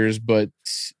couple beers, but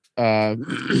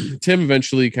Tim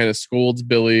eventually kind of scolds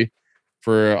Billy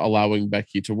for allowing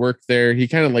Becky to work there. He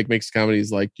kind of like makes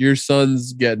comments like, your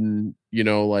son's getting,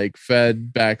 like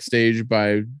fed backstage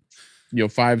by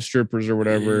 5 strippers or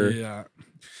whatever. Yeah.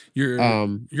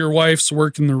 Your wife's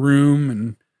working the room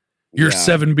and you're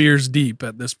 7 beers deep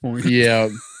at this point. Yeah.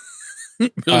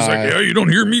 Bill's like, you don't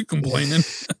hear me complaining.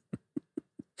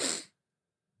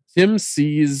 Tim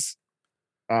sees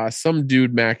some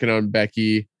dude macking on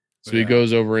Becky. So he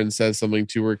goes over and says something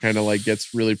to her, kind of like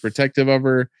gets really protective of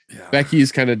her. Yeah.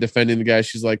 Becky's kind of defending the guy.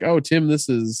 She's like, "Oh, Tim, this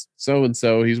is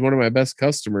so-and-so. He's one of my best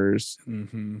customers."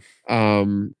 Mm-hmm.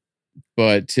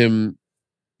 But Tim,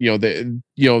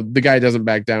 the guy doesn't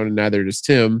back down, and neither does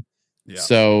Tim. Yeah.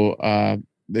 So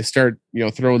they start,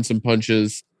 throwing some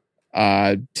punches.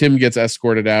 Tim gets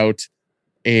escorted out,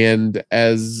 and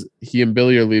as he and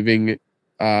Billy are leaving,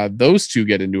 those two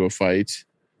get into a fight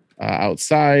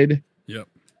outside. Yep.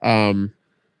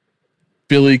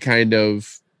 Billy kind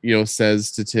of,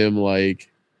 says to Tim,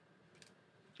 like,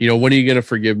 when are you going to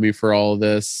forgive me for all of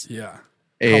this? Yeah.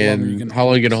 And how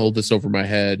long are you going to hold this over my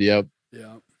head? Yep.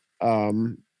 Yeah.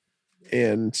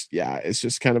 And yeah, it's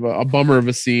just kind of a bummer of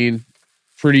a scene.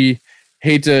 Pretty,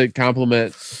 hate to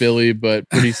compliment Billy, but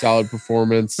pretty solid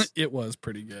performance. It was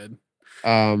pretty good.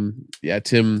 Yeah,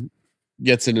 Tim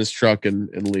gets in his truck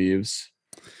and leaves.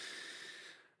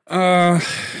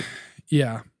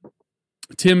 Yeah.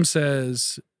 Tim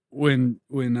says when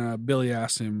Billy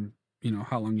asks him,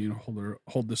 how long you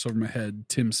hold this over my head,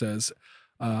 Tim says,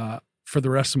 for the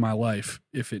rest of my life,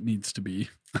 if it needs to be.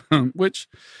 Which,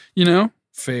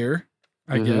 fair,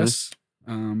 I guess.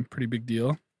 Pretty big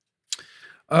deal.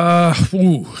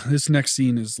 This next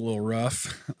scene is a little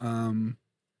rough.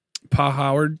 Pa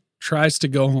Howard tries to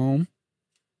go home.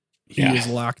 He is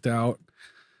locked out.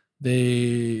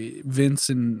 Vince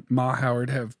and Ma Howard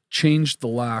have changed the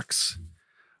locks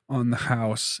on the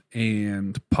house,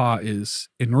 and Pa is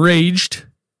enraged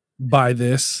by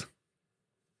this.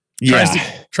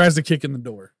 Tries to kick in the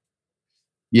door.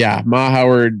 Yeah, Ma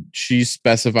Howard, she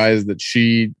specifies that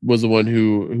she was the one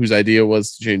whose idea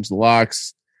was to change the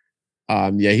locks.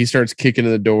 He starts kicking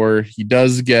in the door. He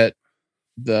does get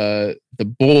the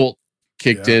bolt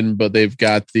kicked in, but they've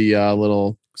got the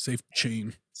little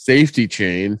safety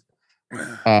chain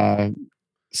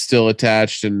still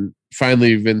attached, and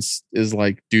finally Vince is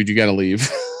like, "Dude, you got to leave."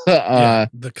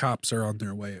 The cops are on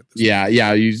their way at this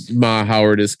point. Ma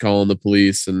Howard is calling the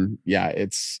police, and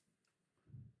it's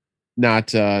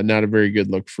not a very good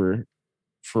look for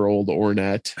old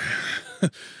Ornette.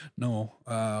 No,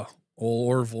 old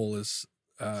Orville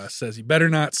says he better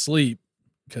not sleep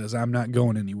because I'm not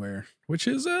going anywhere, which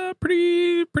is a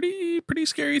pretty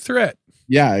scary threat.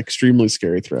 Yeah, extremely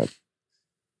scary threat.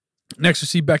 Next, we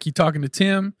see Becky talking to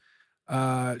Tim.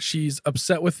 She's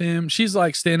upset with him. She's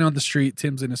like standing on the street.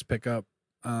 Tim's in his pickup.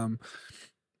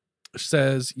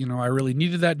 Says, I really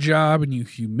needed that job and you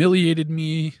humiliated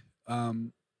me.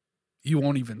 You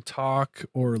won't even talk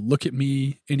or look at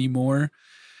me anymore.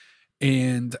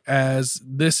 And as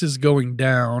this is going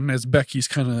down, as Becky's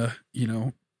kind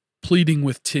of, pleading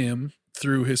with Tim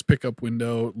through his pickup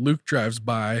window, Luke drives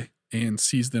by and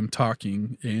sees them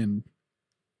talking and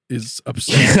is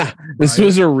upset. Yeah, this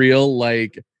was a real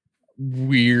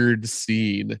weird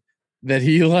scene that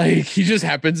he just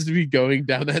happens to be going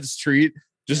down that street,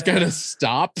 just kind of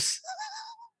stops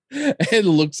and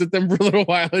looks at them for a little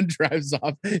while and drives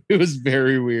off. It was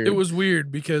very weird. It was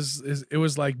weird because it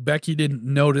was like Becky didn't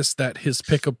notice that his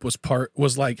pickup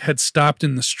had stopped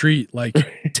in the street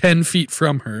 10 feet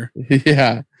from her.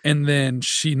 Yeah. And then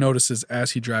she notices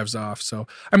as he drives off. So,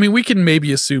 I mean, we can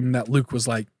maybe assume that Luke was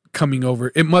coming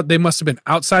over. They must have been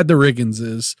outside the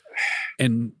Rigginses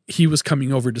and he was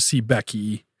coming over to see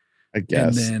Becky. I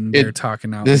guess. And then they're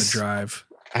talking out on the drive.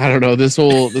 I don't know. This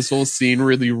whole scene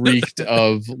really reeked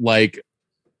of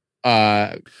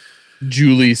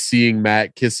Julie seeing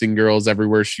Matt kissing girls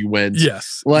everywhere she went.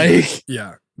 Yes.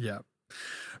 Yeah.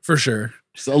 For sure.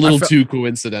 It's a little too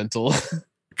coincidental.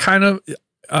 Kind of.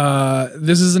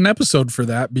 This is an episode for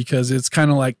that because it's kind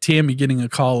of like Tammy getting a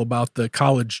call about the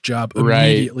college job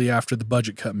immediately after the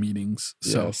budget cut meetings.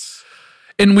 So, yes.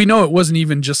 And we know it wasn't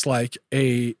even just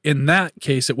in that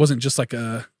case, it wasn't just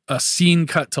a scene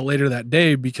cut to later that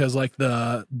day because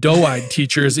the doe-eyed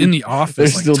teacher is in the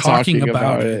office. They're still talking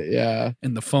about it. Yeah.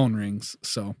 And the phone rings.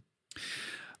 So,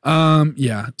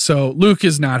 so Luke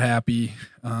is not happy.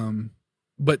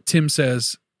 But Tim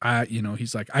says,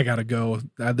 he's like, I gotta go.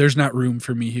 There's not room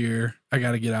for me here. I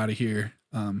gotta get out of here.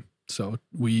 So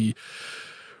Tim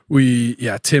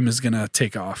is gonna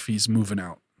take off. He's moving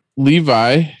out.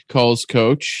 Levi calls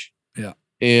coach. Yeah.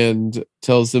 And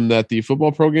tells them that the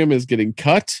football program is getting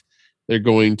cut. They're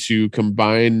going to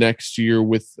combine next year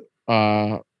with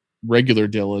regular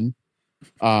Dillon.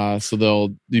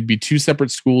 So there'd be two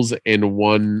separate schools and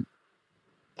one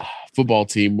football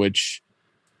team, which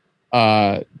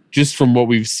just from what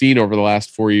we've seen over the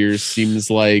last 4 years seems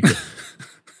like,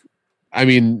 I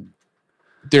mean,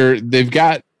 they've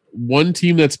got one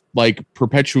team that's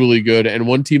perpetually good and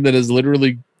one team that is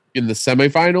literally in the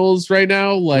semifinals right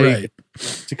now. Right.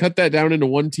 to cut that down into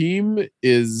one team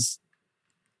is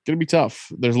going to be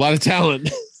tough. There's a lot of talent.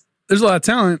 There's a lot of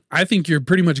talent. I think you're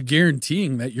pretty much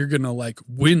guaranteeing that you're going to like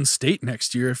win state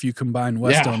next year if you combine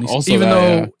West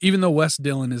Dillon. Even though West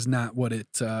Dillon is not what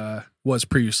it was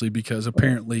previously, because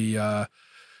apparently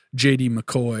JD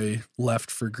McCoy left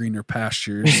for greener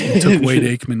pastures and took Wade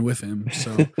Aikman with him.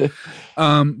 So,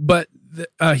 but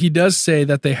he does say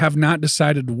that they have not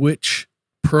decided which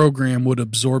program would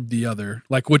absorb the other,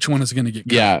 like which one is going to get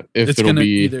cut. Yeah, if it's going to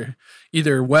be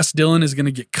either West Dillon is going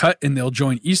to get cut and they'll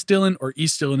join East Dillon, or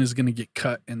East Dillon is going to get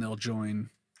cut and they'll join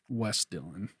West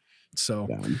Dillon. So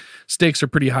stakes are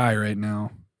pretty high right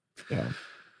now. Yeah.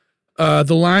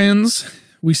 The Lions,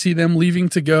 we see them leaving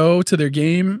to go to their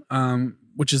game,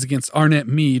 which is against Arnett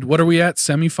Meade. What are we at?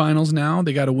 Semifinals now.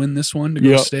 They got to win this one to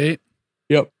go to state.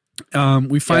 Yep.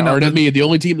 We find out Arnett Meade, the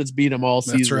only team that's beat them all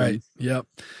season. That's right. Yep.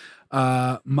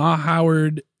 Ma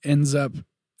Howard ends up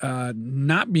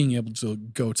not being able to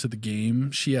go to the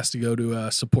game. She has to go to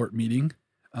a support meeting,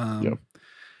 AA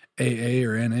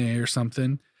or NA or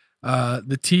something.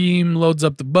 The team loads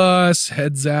up the bus,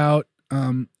 heads out.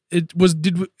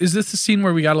 Is this the scene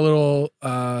where we got a little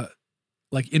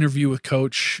like interview with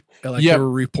Coach? Like there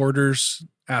were reporters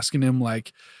asking him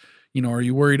like, you know, are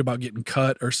you worried about getting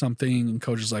cut or something? And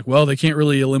Coach is like, well, they can't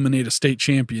really eliminate a state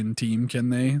champion team, can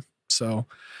they? So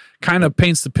kind of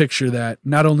paints the picture that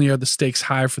not only are the stakes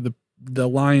high for the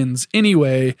Lions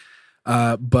anyway,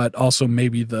 but also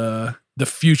maybe the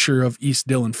future of East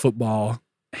Dillon football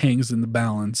hangs in the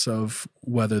balance of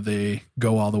whether they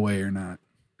go all the way or not.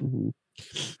 Mm-hmm.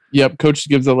 Yep. Coach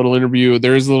gives a little interview.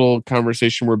 There is a little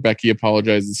conversation where Becky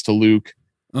apologizes to Luke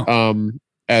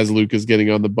as Luke is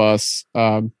getting on the bus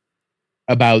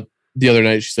about the other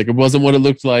night. She's like, it wasn't what it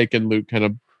looked like. And Luke kind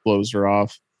of blows her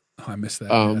off. Oh, I missed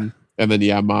that. And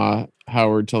then, Ma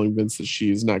Howard telling Vince that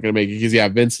she's not going to make it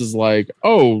because, Vince is like,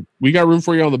 oh, we got room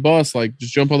for you on the bus. Like,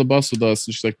 just jump on the bus with us.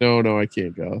 And she's like, no, I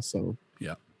can't go. So,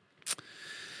 yeah.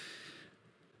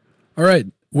 All right.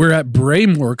 We're at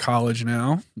Braymore College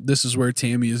now. This is where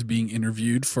Tammy is being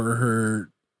interviewed for her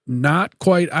not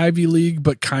quite Ivy League,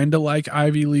 but kind of like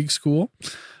Ivy League school.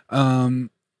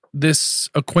 This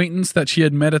acquaintance that she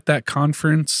had met at that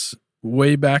conference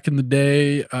way back in the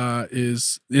day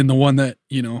is in the one that,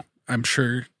 you know, I'm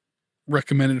sure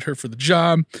recommended her for the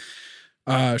job.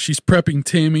 She's prepping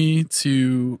Tammy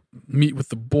to meet with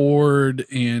the board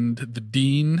and the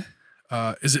dean.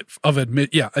 Is it of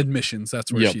admissions?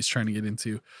 That's where she's trying to get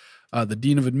into. The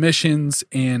dean of admissions,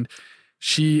 and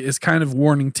she is kind of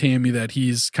warning Tammy that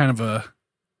he's kind of a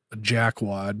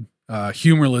jackwad,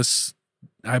 humorless,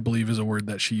 I believe is a word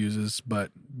that she uses,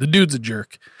 but the dude's a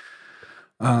jerk.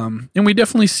 And we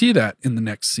definitely see that in the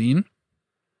next scene.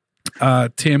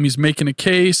 Tammy's making a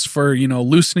case for, you know,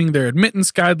 loosening their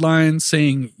admittance guidelines,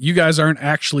 saying you guys aren't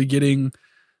actually getting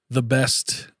the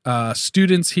best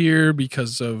students here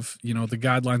because of, you know, the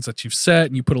guidelines that you've set,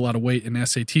 and you put a lot of weight in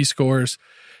SAT scores.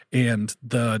 And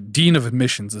the dean of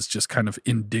admissions is just kind of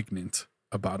indignant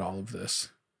about all of this.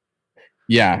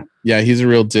 Yeah, he's a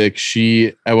real dick.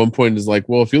 She at one point is like,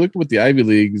 well, if you look at what the Ivy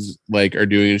Leagues like are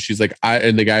doing, and she's like,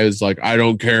 and the guy is like, I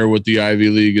don't care what the Ivy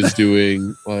League is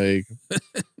doing. Like,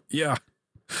 yeah.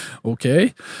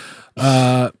 Okay.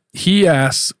 He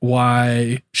asks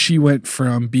why she went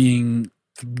from being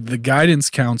the guidance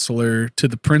counselor to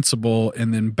the principal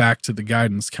and then back to the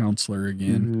guidance counselor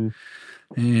again. Mm-hmm.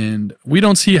 And we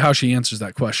don't see how she answers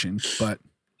that question, but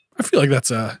I feel like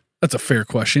that's a fair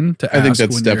question to ask. I think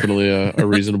that's definitely a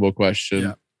reasonable question.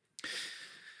 Yeah.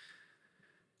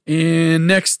 And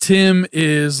next, Tim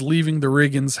is leaving the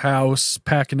Riggins house,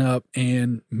 packing up,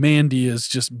 and Mandy is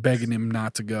just begging him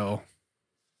not to go.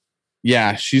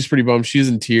 Yeah, she's pretty bummed. She's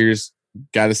in tears.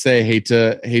 Gotta say, hate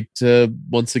to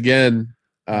once again,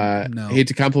 hate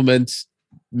to compliment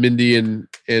Mindy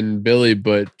and Billy,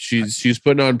 but she's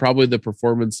putting on probably the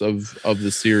performance of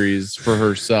the series for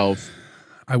herself.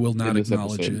 I will not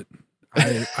acknowledge it.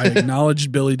 I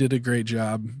acknowledged Billy did a great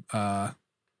job. No,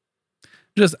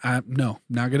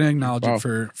 not going to acknowledge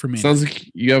it for me. Sounds like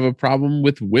you have a problem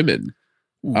with women.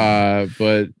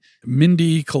 But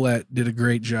Mindy Collette did a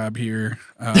great job here.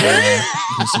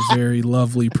 It's a very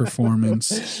lovely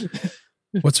performance.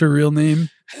 What's her real name?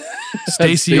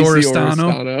 Stacey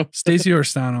Oristano. Stacey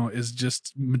Oristano is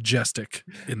just majestic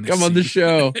in this. Come on the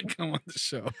show. Come on the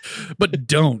show. But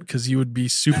don't, because you would be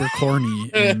super corny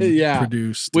and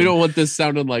produced. We don't want this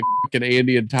sounding like fucking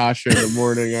Andy and Tasha in the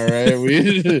morning, all right?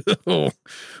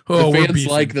 The fans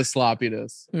like the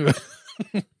sloppiness.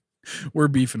 We're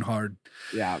beefing hard.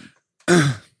 Yeah.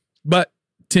 But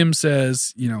Tim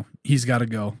says, you know, he's got to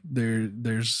go.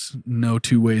 There's no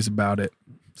two ways about it.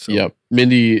 So. Yep.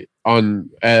 Mindy on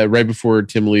right before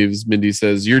Tim leaves, Mindy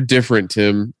says, "You're different,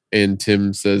 Tim," and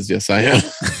Tim says, "Yes, I am."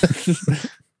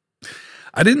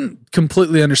 I didn't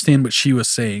completely understand what she was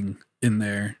saying in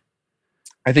there.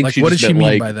 I think like, what did she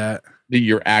mean by that? That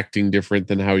you're acting different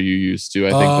than how you used to.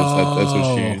 I think that's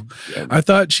what she. Yeah. I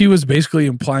thought she was basically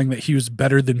implying that he was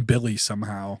better than Billy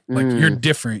somehow. Like you're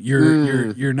different.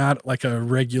 You're not like a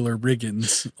regular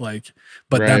Riggins. Like,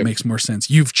 but that makes more sense.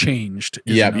 You've changed.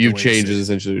 Yeah, you've changed is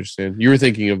essentially what you're saying. You were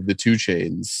thinking of the 2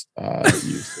 Chainz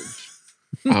usage.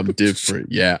 I'm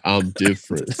different. Yeah, I'm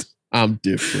different. I'm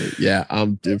different. Yeah,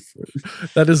 I'm different.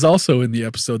 That is also in the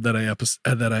episode that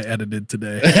I edited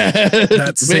today.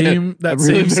 That same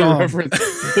song.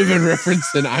 We've been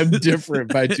referencing "I'm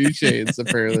Different" by 2 Chainz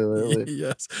apparently lately.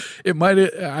 Yes, it might.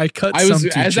 I cut some 2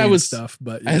 Chainz stuff,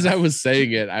 but as I was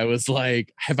saying it, I was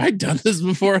like, "Have I done this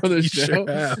before on the show?"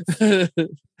 Sure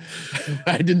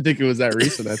I didn't think it was that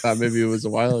recent. I thought maybe it was a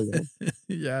while ago.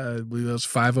 Yeah, I believe that was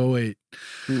 508.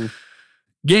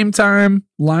 Game time.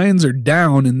 Lions are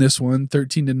down in this one,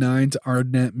 13-9 to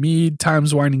Arnett Mead.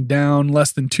 Time's winding down.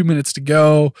 Less than 2 minutes to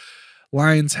go.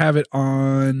 Lions have it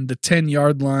on the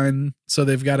 10-yard line, so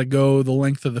they've got to go the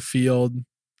length of the field.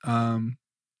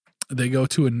 They go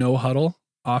to a no huddle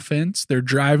offense. They're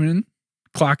driving.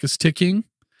 Clock is ticking.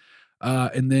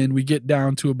 And then we get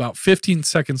down to about 15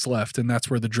 seconds left, and that's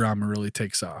where the drama really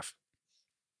takes off.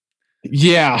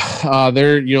 Yeah,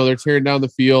 they're tearing down the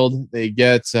field. They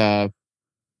get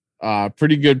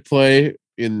pretty good play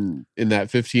in that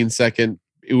 15-second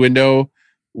window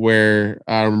where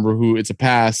I don't remember who, it's a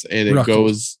pass and it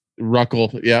goes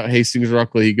Ruckle. Yeah, Hastings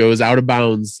Ruckle. He goes out of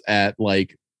bounds at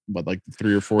like the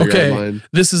 3 or 4 yard line.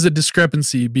 This is a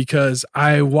discrepancy because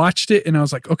I watched it and I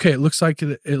was like, okay, it looks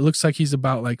like he's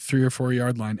about like 3 or 4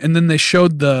 yard line. And then they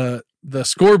showed the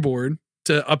scoreboard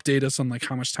to update us on like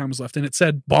how much time was left. And it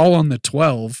said ball on the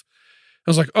 12. I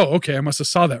was like, oh, okay. I must have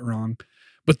saw that wrong.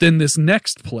 But then this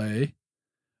next play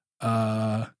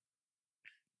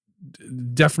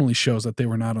definitely shows that they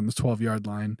were not on the 12-yard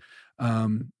line.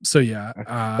 So yeah.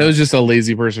 That was just a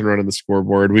lazy person running the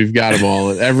scoreboard. We've got them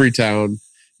all in every town.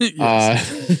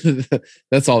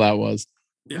 That's all that was.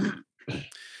 Yeah.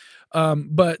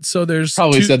 But so there's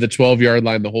probably said the 12-yard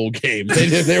line the whole game.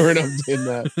 They weren't updating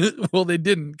that. Well, they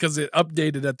didn't because it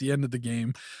updated at the end of the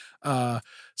game.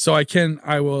 So it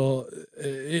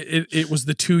was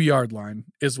the 2-yard line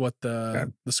is what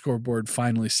the scoreboard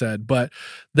finally said. But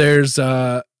there's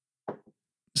so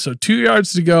 2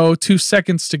 yards to go, 2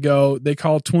 seconds to go. They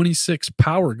call 26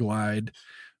 power glide,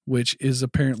 which is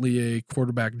apparently a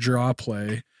quarterback draw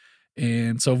play.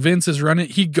 And so Vince is running.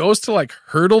 He goes to like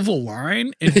hurdle the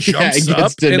line and jumps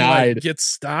up denied. And like gets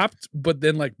stopped, but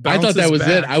then like bounces I thought that was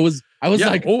back. it. I was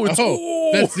like,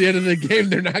 that's the end of the game.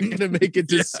 They're not going to make it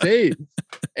to state.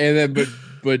 And then,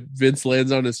 but Vince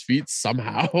lands on his feet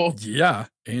somehow. Yeah,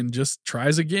 and just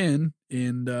tries again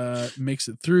and makes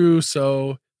it through.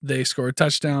 So they score a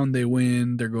touchdown. They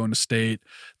win. They're going to state.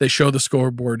 They show the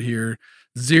scoreboard here.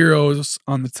 Zeros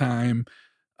on the time.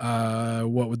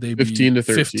 What would they be? 15 to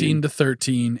 13. 15 to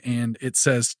 13, and it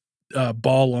says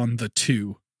ball on the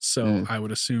 2. So I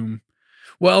would assume,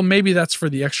 well, maybe that's for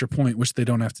the extra point, which they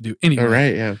don't have to do anyway. All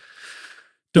right, yeah.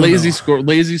 Lazy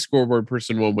scoreboard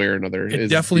person one way or another. It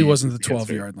definitely wasn't the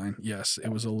 12-yard line. Yes, it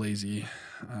was a lazy.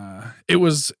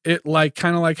 It like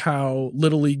kind of like how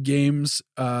Little League games,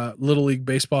 Little League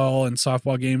baseball and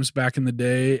softball games back in the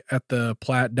day at the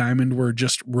Platte Diamond were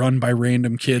just run by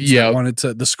random kids that wanted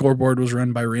to. The scoreboard was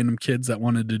run by random kids that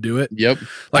wanted to do it. Yep,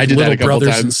 like I did little that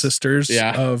brothers and sisters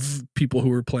of people who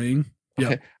were playing.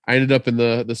 Yeah, I ended up in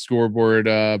the scoreboard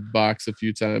box a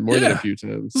few times, more than a few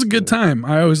times. It was a good time.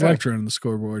 I always liked running the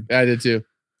scoreboard. Yeah, I did too.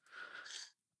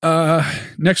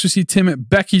 Next we see Tim at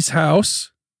Becky's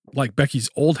house, like Becky's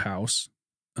old house.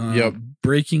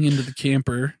 Breaking into the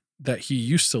camper that he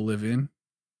used to live in.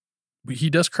 He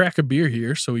does crack a beer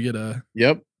here, so we get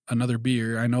another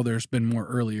beer. I know there's been more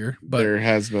earlier, but there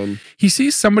has been. He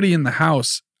sees somebody in the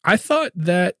house. I thought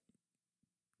that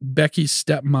Becky's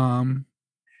stepmom.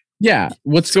 Yeah,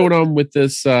 what's going on with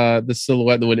this the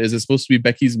silhouette in the window? Is it supposed to be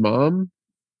Becky's mom?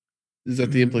 Is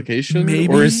that the implication?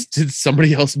 Maybe. Or did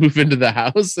somebody else move into the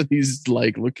house and he's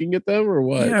like looking at them or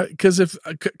what? Yeah, because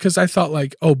I thought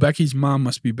like, oh, Becky's mom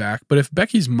must be back. But if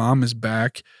Becky's mom is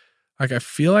back, like I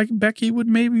feel like Becky would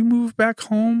maybe move back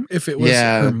home if it was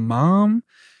her mom.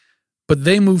 But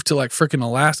they moved to like freaking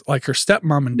Alaska. Like her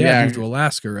stepmom and dad moved to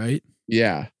Alaska, right?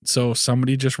 Yeah. So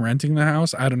somebody just renting the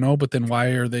house? I don't know. But then why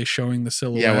are they showing the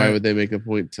silhouette? Yeah, why would they make a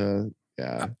point to...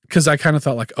 Yeah, because I kind of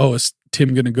thought like, oh, is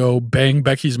Tim gonna go bang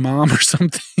Becky's mom or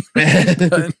something?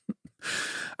 But,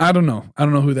 I don't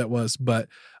know who that was, but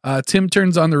Tim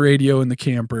turns on the radio in the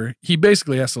camper. He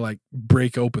basically has to like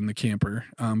break open the camper,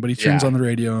 but he turns on the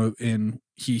radio and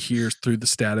he hears through the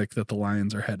static that the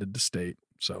Lions are headed to state.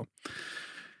 So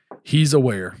he's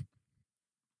aware.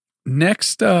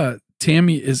 Next,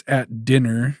 Tammy is at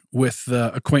dinner with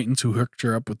the acquaintance who hooked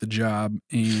her up with the job,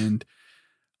 and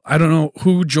I don't know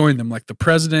who joined them, like the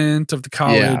president of the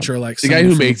college or like the guy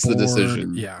who makes the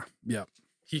decision. Yeah.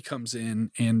 He comes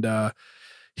in and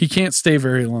he can't stay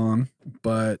very long,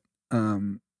 but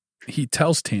he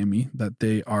tells Tammy that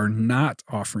they are not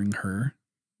offering her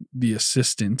the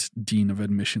assistant dean of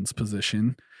admissions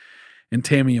position. And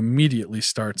Tammy immediately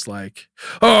starts like,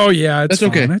 "Oh yeah, it's fine.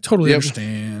 Okay. I totally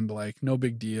understand. Like, no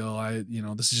big deal.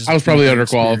 This is just, I was probably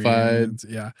underqualified."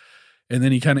 Yeah. And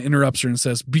then he kind of interrupts her and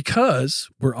says, "Because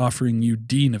we're offering you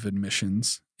dean of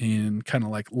admissions," and kind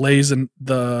of like lays in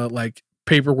the like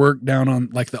paperwork down on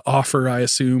like the offer, I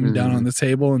assume, down on the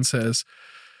table and says,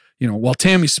 while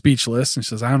Tammy's speechless and she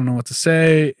says, "I don't know what to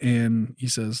say." And he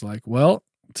says like, "Well,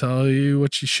 I'll tell you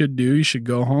what you should do. You should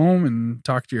go home and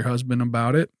talk to your husband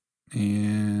about it.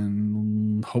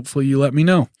 And hopefully you let me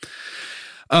know."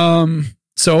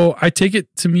 So I take it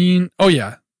to mean, oh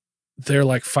yeah, they're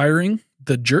like firing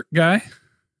the jerk guy.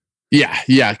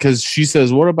 Yeah. Cause she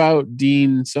says, "What about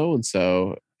Dean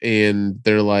so-and-so?" And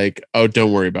they're like, "Oh,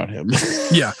 don't worry about him."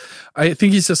 Yeah. I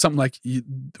think he says something like,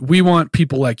 "We want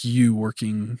people like you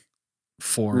working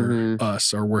for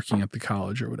us or working at the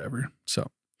college or whatever."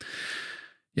 So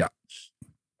yeah.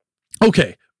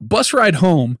 Okay. Bus ride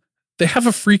home. They have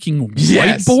a freaking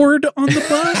whiteboard on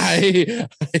the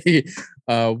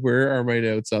bus. Where are my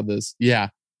notes on this? Yeah.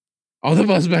 On the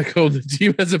bus back home, the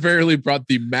team has apparently brought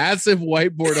the massive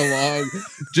whiteboard along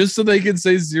just so they can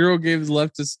say 0 games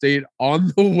left to state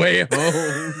on the way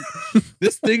home.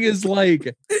 This thing is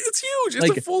like... It's huge. It's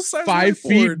like a full-size 5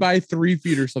 feet by 3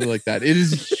 feet or something like that. It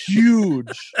is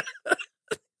huge.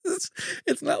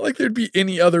 It's not like thered be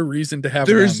any other reason to have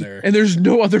it on there. And there's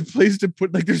no other place to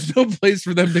put, like, there's no place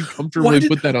for them to comfortably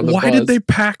put that on the bus. Why did they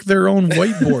pack their own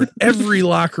whiteboard? Every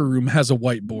locker room has a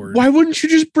whiteboard. Why wouldn't you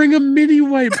just bring a mini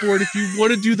whiteboard if you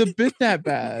want to do the bit that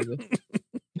bad?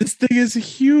 This thing is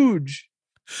huge.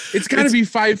 It's got to be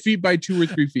 5 feet by 2 or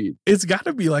 3 feet. It's got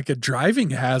to be like a driving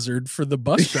hazard for the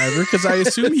bus driver because I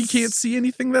assume he can't see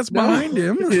anything that's behind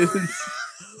him.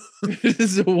 It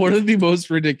is one of the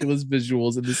most ridiculous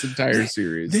visuals in this entire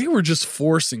series. They were just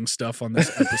forcing stuff on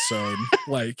this episode,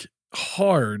 like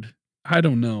hard. I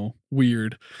don't know.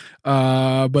 Weird. But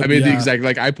I mean, the exact,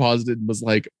 like, I paused it and was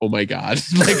like, "Oh my God."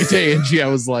 Like to Angie, I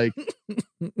was like,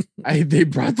 they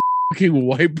brought the fucking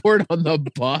whiteboard on the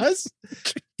bus.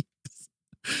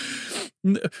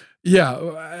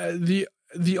 Yeah.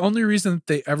 The only reason that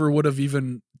they ever would have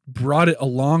even brought it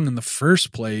along in the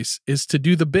first place is to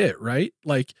do the bit, right?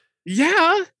 Like,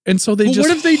 yeah. And so they just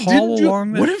what if they haul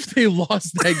along what if they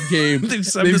lost that game? They've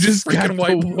just got the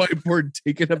whiteboard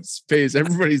taking up space.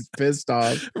 Everybody's pissed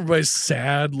off. Everybody's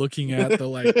sad looking at the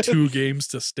like 2 games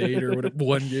to state or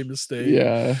 1 game to state.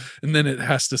 Yeah. And then it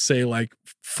has to say like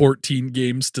 14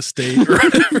 games to state or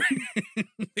whatever.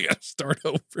 They got to start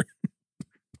over.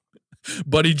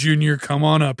 Buddy Jr., come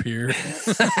on up here.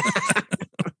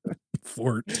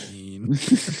 14.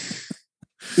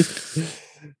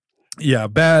 Yeah,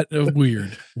 bad,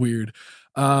 weird.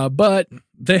 But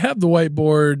they have the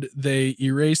whiteboard. They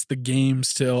erase the game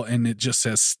still, and it just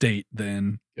says state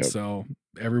then. Yep. So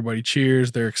everybody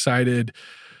cheers. They're excited.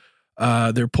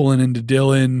 They're pulling into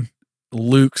Dylan.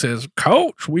 Luke says,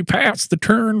 "Coach, we passed the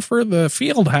turn for the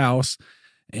field house."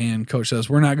 And Coach says,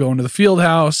 "We're not going to the field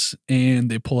house." And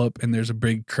they pull up, and there's a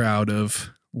big crowd of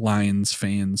Lions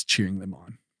fans cheering them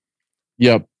on.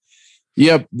 Yep.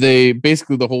 They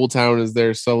basically, the whole town is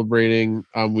there celebrating.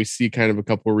 We see kind of a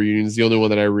couple of reunions. The only one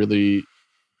that I really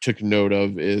took note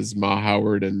of is Ma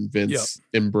Howard and Vince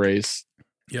embrace.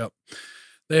 Yep.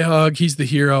 They hug. He's the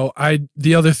hero.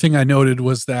 The other thing I noted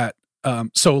was that,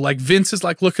 so like Vince is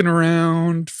like looking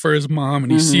around for his mom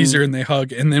and he sees her and they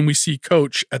hug. And then we see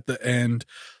Coach at the end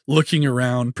looking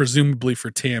around, presumably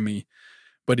for Tammy,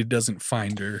 but he doesn't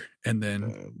find her, and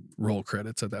then roll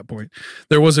credits at that point.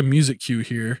 There was a music cue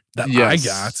here that I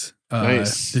got.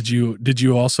 Nice. Did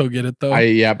you also get it though? I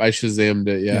Shazammed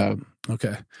it. Yeah.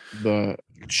 Okay. The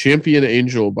Champion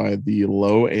Angel by the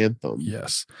Low Anthem.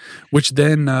 Yes. Which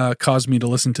then caused me to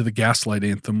listen to the Gaslight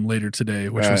Anthem later today,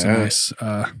 which was nice.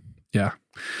 Yeah.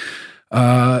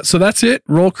 So that's it.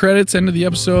 Roll credits, end of the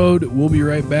episode. We'll be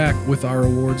right back with our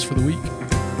awards for the week.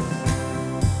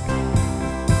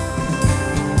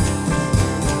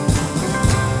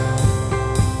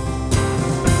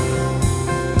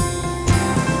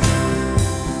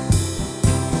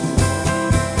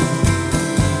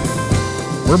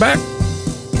 We're back.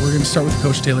 We're going to start with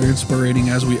Coach Taylor Inspo rating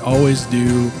as we always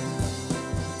do.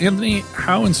 Anthony,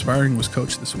 how inspiring was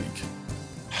Coach this week?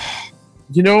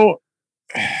 You know,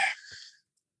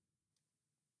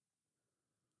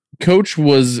 Coach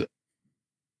was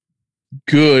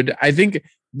good. I think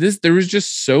there was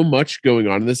just so much going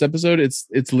on in this episode.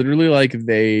 It's literally like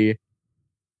they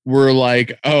were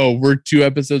like, oh, we're 2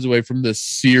 episodes away from the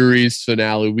series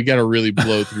finale. We got to really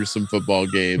blow through some football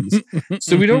games.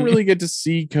 So we don't really get to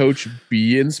see Coach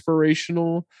be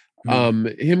inspirational.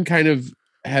 Him kind of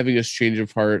having a change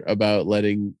of heart about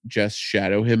letting Jess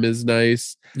shadow him is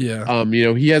nice. Yeah. You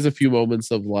know, he has a few moments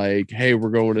of like, hey,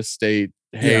 we're going to state.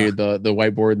 Hey, the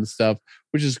whiteboard and stuff,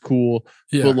 which is cool.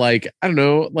 Yeah. But like, I don't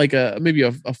know, like maybe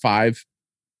a 5.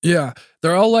 Yeah.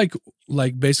 They're all like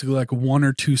basically like 1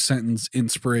 or 2 sentence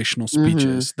inspirational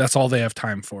speeches. Mm-hmm. That's all they have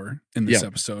time for in this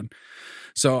episode.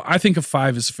 So I think a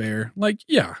 5 is fair. Like,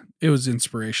 yeah, it was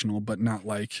inspirational, but not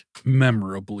like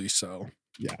memorably so.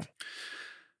 Yeah.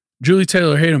 Julie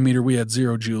Taylor Hate-O-Meter, we had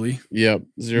 0 Julie. Yep.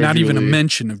 0 Not Julie. even a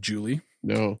mention of Julie.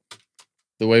 No.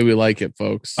 The way we like it,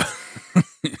 folks.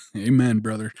 Amen,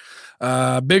 brother.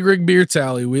 Big Rig Beer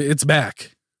Tally, it's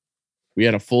back. We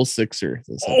had a full 6er.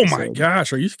 Oh my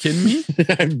gosh, are you kidding me?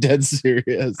 I'm dead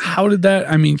serious. How did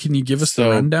that? I mean, can you give us the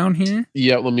rundown here?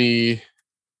 Yeah, let me.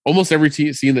 Almost every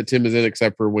scene that Tim is in,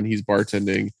 except for when he's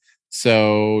bartending.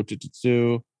 So,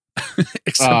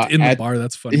 except in the bar.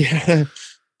 That's funny. Yeah.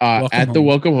 At the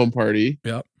welcome home party.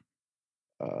 Yep.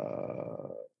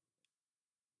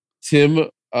 Tim.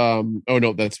 Oh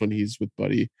no, that's when he's with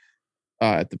Buddy.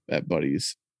 At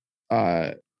Buddy's.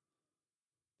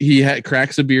 He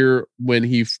cracks a beer when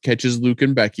he catches Luke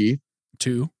and Becky.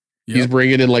 2. Yep. He's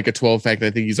bringing in like a 12-pack. I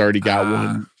think he's already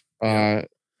got one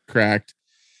cracked.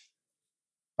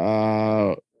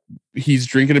 He's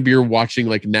drinking a beer watching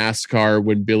like NASCAR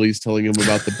when Billy's telling him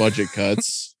about the budget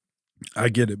cuts. I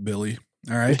get it, Billy.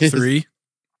 All right, 3.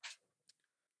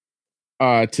 Tim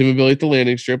and Billy at the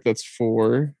landing strip. That's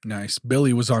 4. Nice.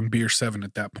 Billy was on beer 7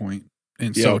 at that point.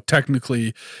 And so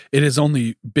technically it is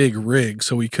only Big Rig,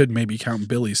 so we could maybe count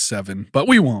Billy's 7, but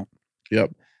we won't.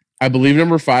 Yep. I believe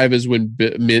number 5 is when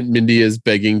Mindy is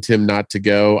begging Tim not to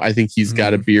go. I think he's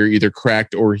got a beer either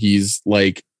cracked or he's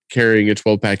like carrying a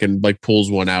 12-pack and like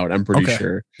pulls one out. I'm pretty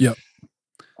sure. Yep.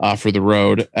 For the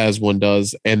road, as one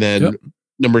does. And then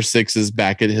number 6 is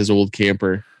back at his old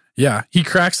camper. Yeah. He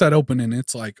cracks that open and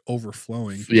it's like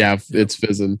overflowing. Yeah. It's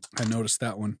fizzing. I noticed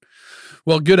that one.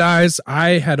 Well, good eyes.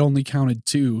 I had only counted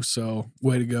 2, so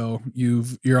way to go.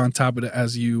 You're on top of it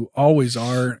as you always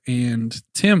are. And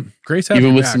Tim, great to have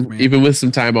you back, man. Even with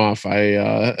some time off,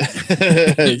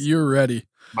 you're ready.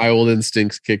 My old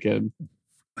instincts kick in.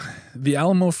 The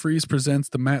Alamo Freeze presents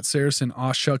the Matt Saracen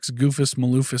Aw Shucks Goofus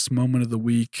Maloofus moment of the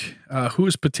week. Who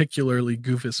is particularly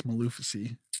Goofus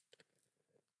Maloofusy?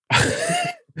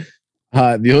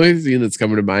 The only scene that's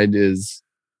coming to mind is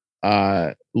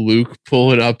Luke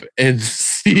pulling up and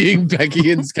seeing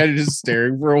Becky and kind of just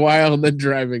staring for a while and then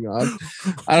driving off.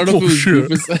 I don't know if it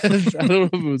was Goofus. I don't know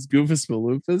if it was Goofus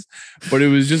Maloofus, but it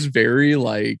was just very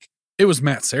like it was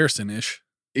Matt Saracen-ish.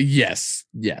 Yes.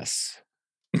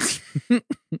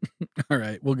 All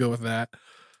right, we'll go with that.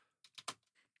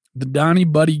 The Donnie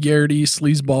Buddy Garrity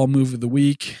sleazeball move of the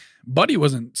week. Buddy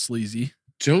wasn't sleazy.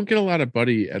 Don't get a lot of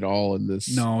Buddy at all in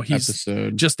this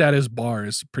episode. Just at his bar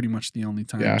is pretty much the only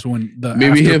time. Yeah. When the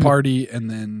after party and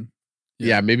then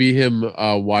maybe him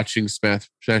watching Smash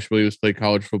Williams play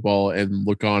college football and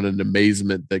look on in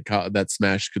amazement that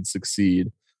Smash could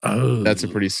succeed. Oh, that's a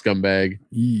pretty scumbag.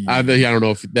 Yeah. I don't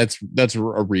know if that's a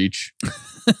reach.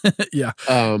 Yeah.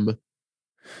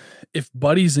 If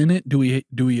Buddy's in it, do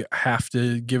we have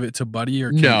to give it to Buddy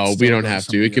or no? We don't have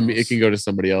to. It can go to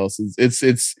somebody else.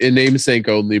 It's in namesake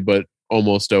only, but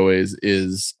almost always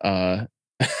is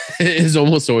is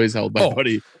almost always held by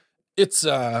Buddy. It's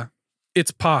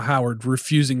Pa Howard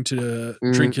refusing to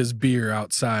drink his beer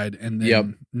outside and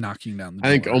then knocking down the door.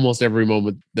 I think almost every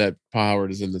moment that Pa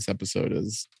Howard is in this episode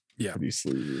is pretty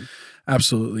sleazy.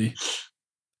 Absolutely.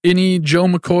 Any Joe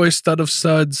McCoy stud of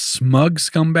suds smug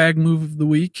scumbag move of the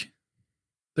week?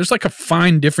 There's like a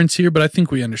fine difference here, but I think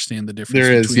we understand the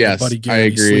difference between the Buddy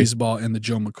Gary sleazeball and the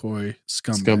Joe McCoy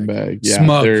scumbag. Yeah,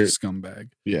 smug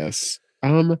scumbag. Yes.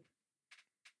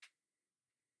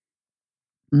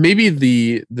 Maybe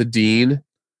the dean.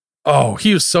 Oh,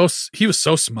 he was so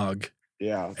smug.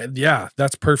 Yeah. And yeah,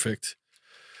 that's perfect.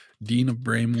 Dean of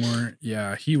Braymore.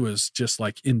 Yeah, he was just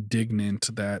like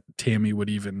indignant that Tammy would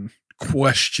even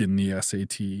question the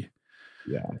SAT.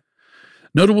 Yeah.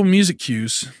 Notable music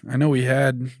cues. I know we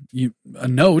had a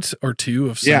note or two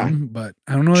of some, but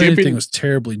I don't know if anything was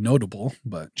terribly notable.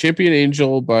 But Champion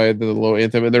Angel by the Low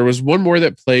Anthem, and there was one more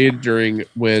that played during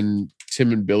when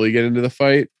Tim and Billy get into the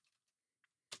fight,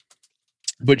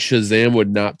 but Shazam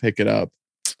would not pick it up.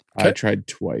 Okay. I tried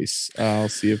twice. I'll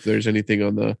see if there's anything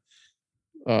on the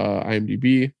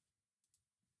IMDb.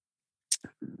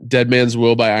 Dead Man's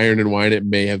Will by Iron and Wine. It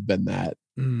may have been that.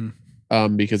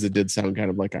 Because it did sound kind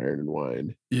of like Iron and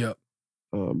Wine. Yep.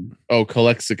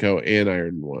 Calexico and Iron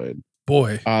and Wine.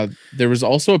 Boy. There was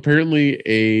also apparently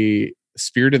a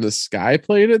Spirit in the Sky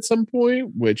played at some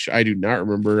point, which I do not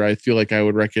remember. I feel like I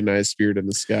would recognize Spirit in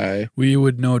the Sky. We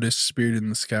would notice Spirit in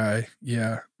the Sky.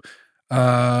 Yeah.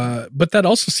 But that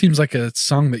also seems like a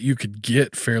song that you could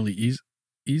get fairly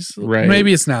easily. Right.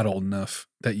 Maybe it's not old enough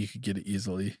that you could get it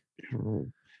easily.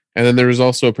 And then there was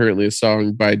also apparently a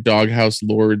song by Doghouse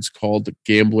Lords called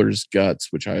Gambler's Guts,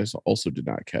 which I also did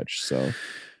not catch. So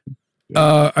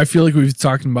I feel like we've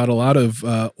talked about a lot of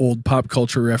old pop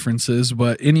culture references,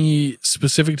 but any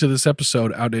specific to this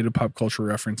episode, outdated pop culture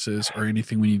references or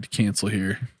anything we need to cancel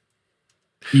here?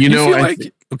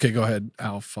 Okay, go ahead.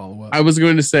 I'll follow up. I was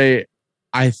going to say,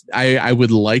 I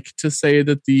would like to say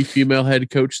that the female head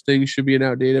coach thing should be an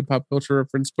outdated pop culture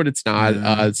reference, but it's not.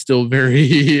 It's still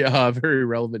very, very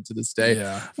relevant to this day.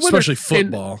 Yeah, especially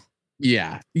football.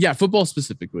 Yeah, football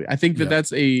specifically. I think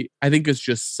I think it's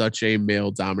just such a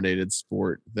male dominated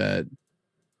sport that,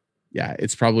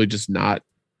 it's probably just not.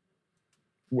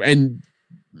 And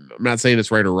I'm not saying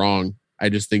it's right or wrong. I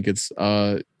just think it's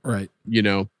right.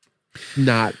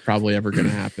 Not probably ever going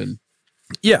to happen.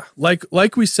 Yeah,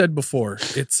 like we said before,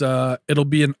 it's it'll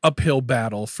be an uphill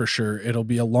battle for sure. It'll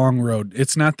be a long road.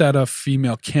 It's not that a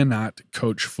female cannot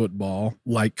coach football,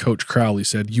 like Coach Crowley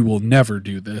said, you will never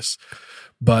do this.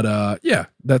 But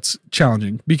that's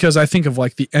challenging because I think of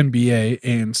like the NBA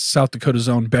and South Dakota's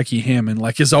own Becky Hammond,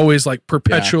 like is always like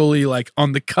perpetually like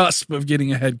on the cusp of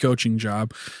getting a head coaching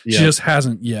job. She just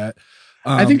hasn't yet.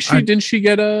 I think didn't she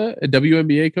get a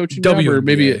WNBA coaching job or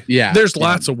maybe there's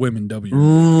lots of women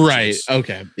WNBA right coaches.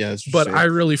 Okay, yeah, but I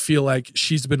really feel like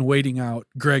she's been waiting out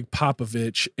Greg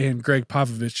Popovich, and Greg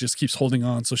Popovich just keeps holding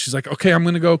on. So she's like, okay, I'm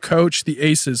gonna go coach the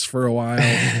Aces for a while.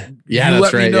 You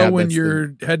let me know when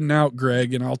you're heading out,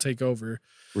 Greg, and I'll take over.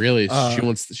 Really,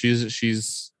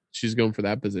 she's going for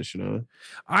that position,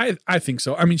 huh? I think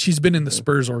so. I mean, she's been in the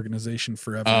Spurs organization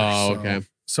forever. Oh, okay.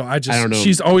 So I don't know.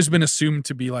 She's always been assumed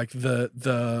to be like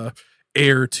the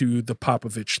heir to the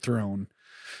Popovich throne.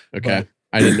 Okay. But,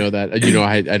 I didn't know that.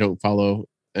 I don't follow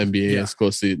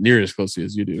NBA near as closely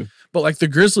as you do. But like the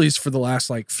Grizzlies for the last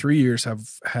like 3 years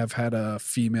have had a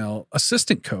female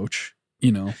assistant coach,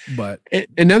 but.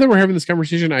 And now that we're having this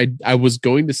conversation, I was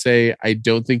going to say, I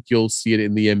don't think you'll see it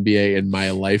in the NBA in my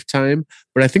lifetime,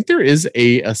 but I think there is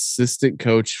a assistant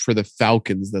coach for the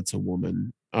Falcons. That's a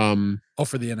woman.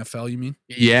 For the NFL, you mean?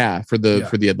 Yeah, for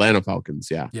the Atlanta Falcons.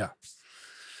 Yeah.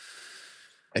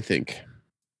 I think.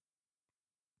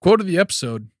 Quote of the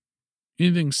episode.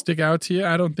 Anything stick out to you?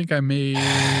 I don't think I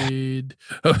made.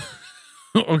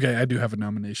 Okay, I do have a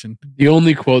nomination. The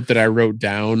only quote that I wrote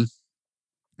down,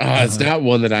 it's not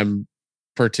one that I'm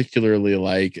particularly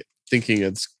like thinking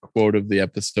it's quote of the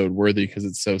episode worthy because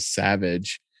it's so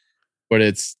savage. But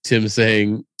it's Tim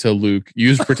saying to Luke,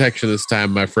 use protection this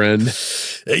time, my friend.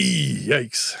 Hey,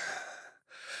 yikes.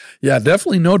 Yeah,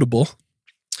 definitely notable.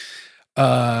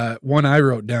 One I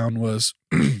wrote down was,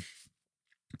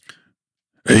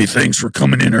 hey, thanks for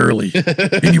coming in early.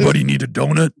 Anybody need a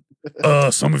donut?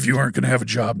 Some of you aren't going to have a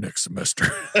job next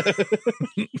semester.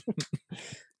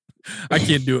 I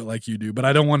can't do it like you do, but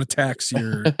I don't want to tax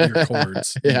your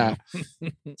chords. Yeah.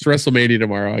 It's WrestleMania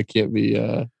tomorrow. I can't be...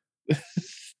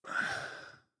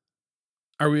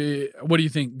 What do you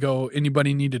think? Go,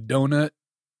 anybody need a donut?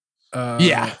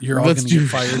 You're all going to get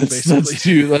fired,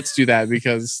 basically. Let's do that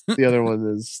because the other one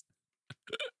is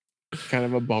kind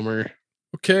of a bummer.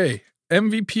 Okay.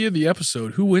 MVP of the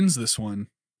episode. Who wins this one?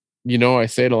 I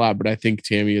say it a lot, but I think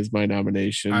Tammy is my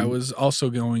nomination. I was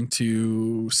also going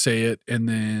to say it and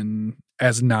then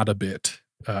as not a bit.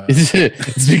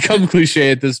 It's become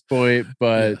cliche at this point,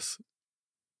 but yes.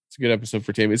 It's a good episode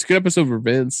for Tammy. It's a good episode for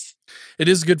Vince. It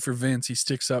is good for Vince. He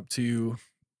sticks up to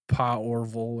Pa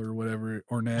Orville or whatever,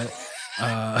 Ornette.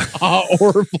 Pa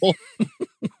Orville.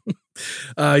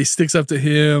 He sticks up to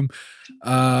him.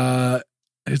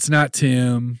 It's not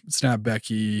Tim. It's not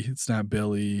Becky. It's not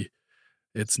Billy.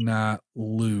 It's not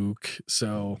Luke.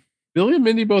 So Billy and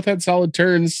Mindy both had solid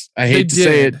turns. I hate to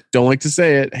say it. Don't like to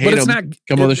say it. Hate them.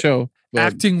 Come on the show. But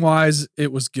acting wise,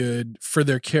 it was good. For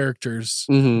their characters,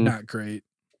 not great.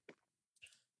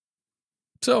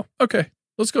 So, okay.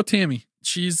 let's go Tammy.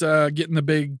 She's getting the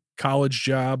big college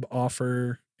job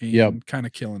offer and kind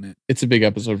of killing it. It's a big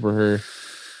episode for her.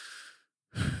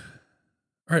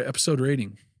 All right, episode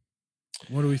rating.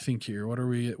 What do we think here?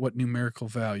 What numerical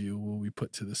value will we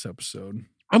put to this episode?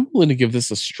 I'm willing to give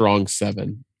this a strong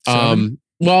 7.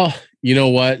 Well, you know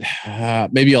what?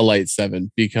 Maybe a light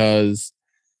 7, because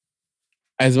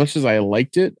as much as I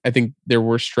liked it, I think there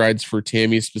were strides for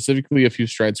Tammy, specifically a few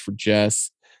strides for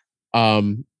Jess.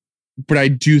 But I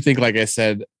do think, like I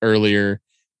said earlier,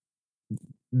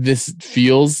 this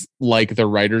feels like the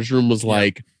writer's room was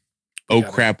like, oh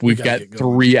crap, we've got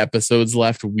 3 episodes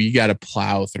left. We got to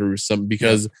plow through some,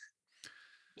 because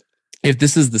if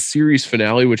this is the series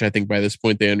finale, which I think by this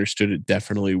point they understood it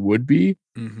definitely would be,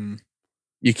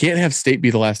 you can't have State be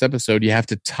the last episode. You have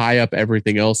to tie up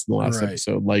everything else in the last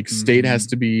episode. Like State has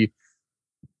to be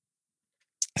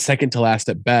second to last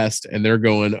at best. And they're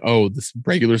going, oh, this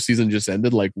regular season just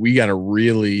ended. Like, we got to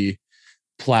really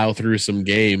plow through some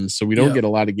games. So we don't get a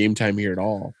lot of game time here at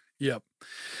all. Yep.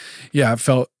 Yeah,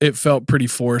 it felt pretty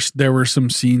forced. There were some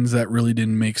scenes that really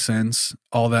didn't make sense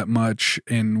all that much,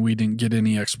 and we didn't get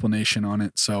any explanation on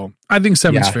it. So I think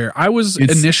 7's fair. I was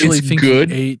initially thinking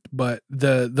good. 8, but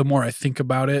the more I think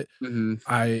about it,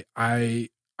 I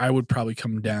would probably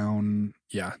come down.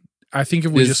 Yeah, I think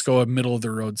if we just go a middle of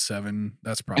the road 7,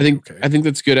 that's probably okay. I think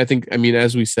that's good. I mean,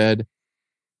 as we said,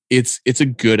 it's a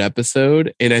good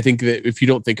episode, and I think that if you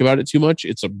don't think about it too much,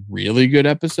 it's a really good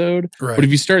episode. Right. But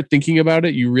if you start thinking about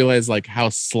it, you realize like how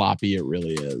sloppy it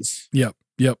really is. Yep.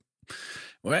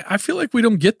 Well, I feel like we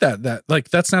don't get that like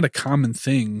that's not a common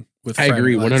thing with I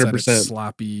agree 100%.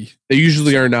 Sloppy. They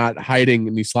usually are not hiding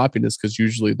any sloppiness, because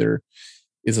usually there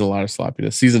isn't a lot of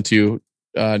sloppiness. Season 2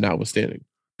 notwithstanding.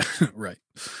 Right.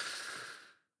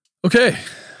 Okay.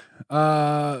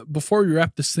 Before we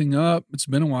wrap this thing up, it's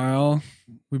been a while.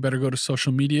 We better go to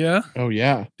social media. Oh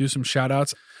yeah. Do some shout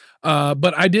outs.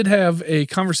 But I did have a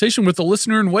conversation with a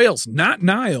listener in Wales, not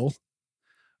Niall.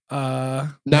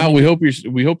 Now we hope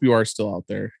you are still out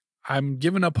there. I'm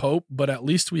giving up hope, but at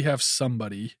least we have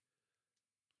somebody.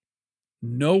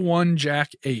 No one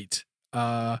Jack 8.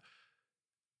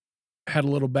 Had a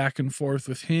little back and forth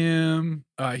with him.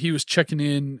 He was checking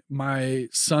in. My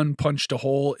son punched a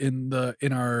hole in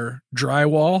our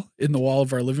drywall in the wall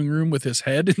of our living room with his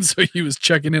head. And so he was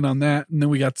checking in on that. And then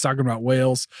we got talking about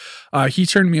Wales. He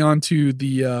turned me on to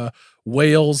the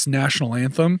Wales national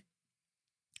anthem.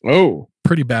 Oh,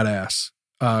 pretty badass.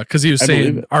 Cause he was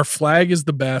saying our flag is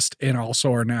the best. And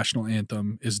also our national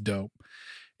anthem is dope.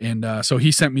 And so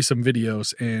he sent me some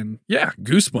videos, and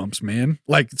goosebumps, man.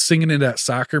 Like singing it at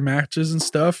soccer matches and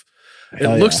stuff.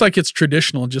 It looks like it's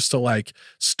traditional, just to like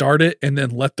start it and then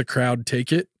let the crowd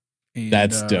take it. And,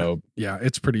 that's dope. Yeah,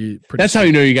 it's pretty. That's how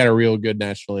you know you got a real good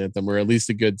national anthem, or at least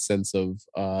a good sense of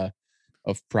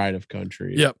pride of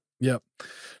country. Yep.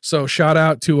 So shout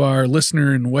out to our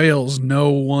listener in Wales,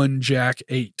 No One Jack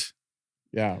 8.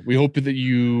 Yeah, we hope that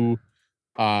you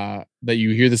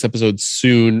hear this episode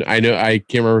soon. I know I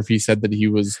can't remember if he said that he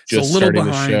was just starting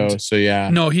behind the show. So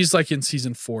yeah, no, he's like in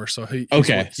season 4. So he's all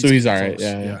right.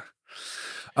 Yeah.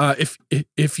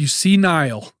 If you see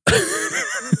Niall,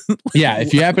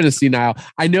 if you happen to see Niall,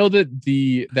 I know that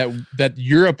that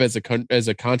Europe as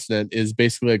a continent is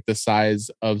basically like the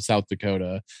size of South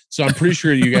Dakota. So I'm pretty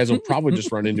sure you guys will probably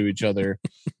just run into each other.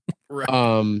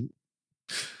 Right.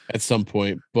 At some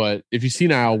point, but if you see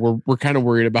Niall, we're kind of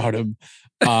worried about him.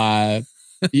 I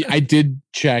did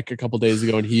check a couple days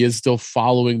ago, and he is still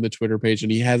following the Twitter page, and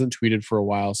he hasn't tweeted for a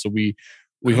while. So we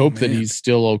hope that he's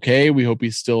still okay. We hope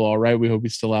he's still all right. We hope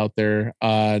he's still out there.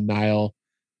 Niall,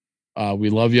 we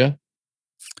love you.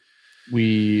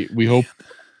 We hope.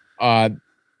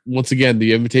 Once again,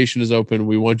 the invitation is open.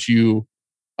 We want you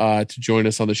to join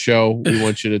us on the show. We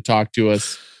want you to talk to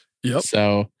us. Yep.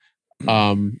 So,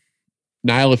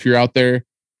 Niall, if you're out there,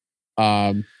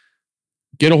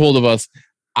 get a hold of us.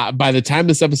 By the time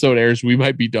this episode airs, we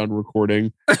might be done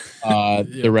recording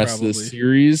the rest of the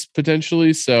series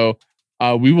potentially. So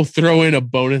we will throw in a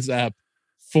bonus app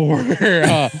for we're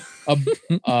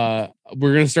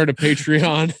gonna start a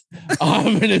Patreon,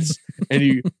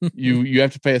 and you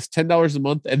have to pay us $10 a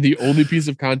month, and the only piece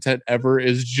of content ever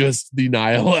is just the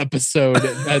Niall episode.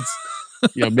 That's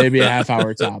maybe a half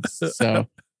hour tops. So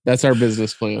that's our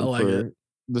business plan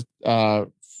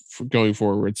for going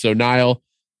forward. So Niall,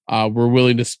 we're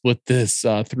willing to split this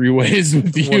 3 ways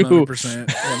with you.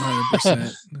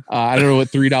 100%. I don't know what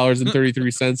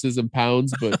 $3.33 is in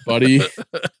pounds, but buddy,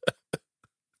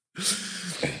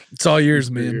 it's all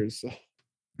yours, man.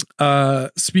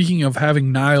 Speaking of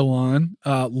having Niall on,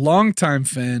 longtime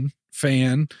fan,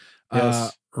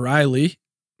 yes. Riley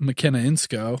McKenna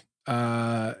Insco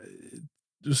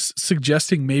just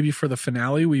suggesting maybe for the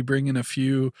finale we bring in a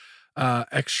few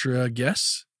extra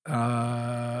guests,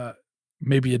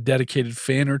 maybe a dedicated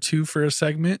fan or two for a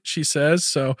segment, she says.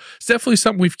 So it's definitely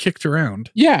something we've kicked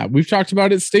around. Yeah, we've talked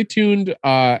about it. Stay tuned.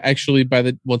 Actually, by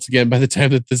the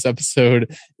time that this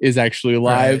episode is actually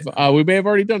live, we may have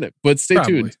already done it, but stay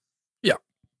tuned. Yeah.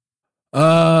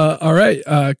 All right.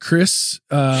 Chris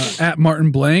at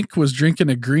Martin Blank was drinking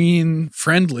a green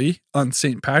friendly on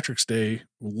St. Patrick's Day.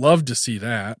 Love to see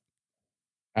that.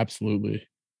 Absolutely.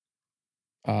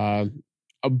 A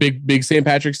big St.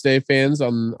 Patrick's Day fans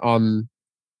on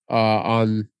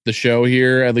the show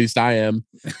here. At least I am.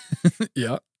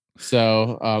 Yeah.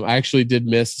 So I actually did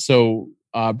miss. So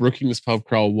Brookings Pub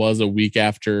Crawl was a week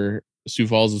after Sioux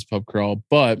Falls' Pub Crawl,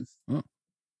 but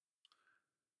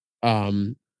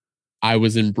I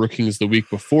was in Brookings the week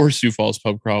before Sioux Falls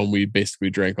Pub Crawl, and we basically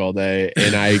drank all day.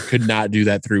 And I could not do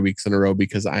that 3 weeks in a row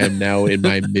because I am now in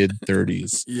my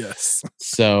mid-30s. Yes.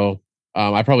 So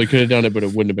I probably could have done it, but it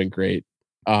wouldn't have been great.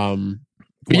 But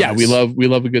yeah, we love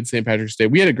a good St. Patrick's Day.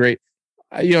 We had a great,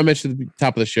 I mentioned at the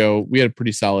top of the show, we had a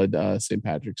pretty solid St.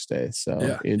 Patrick's Day.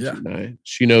 So Angie and I,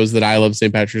 she knows that I love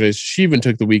St. Patrick's Day. She even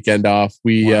took the weekend off.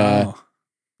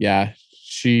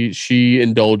 She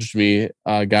indulged me.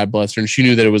 God bless her. And she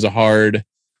knew that it was a hard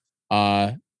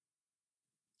 3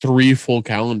 full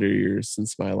calendar years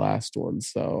since my last one.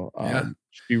 So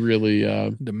she really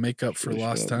to make up for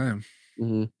lost time.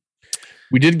 Mm-hmm.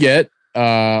 We did get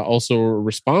also a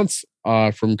response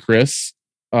from Chris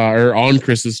or on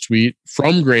Chris's tweet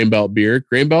from Grainbelt Beer.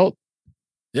 Grainbelt?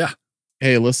 Yeah.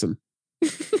 Hey, listen.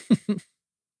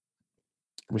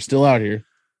 We're still out here.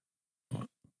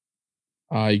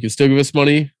 You can still give us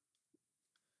money.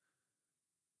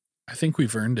 I think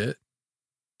we've earned it.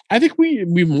 I think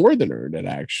we've more than earned it,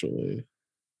 actually.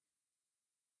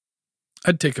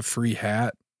 I'd take a free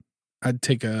hat. I'd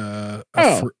take a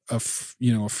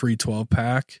free 12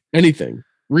 pack. Anything.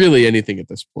 Really anything at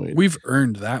this point. We've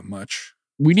earned that much.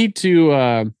 We need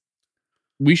to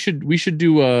we should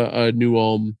do a New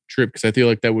Ulm trip because I feel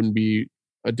like that wouldn't be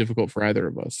difficult for either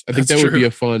of us. I think that would be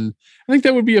a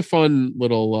fun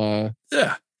little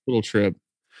little trip.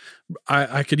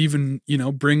 I could even,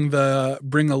 bring a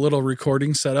little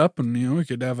recording setup and, we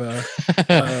could have a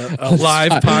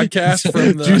live podcast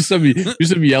from do some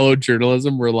yellow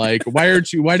journalism. We're like, why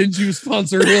didn't you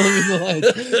sponsor Real in the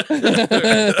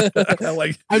Light?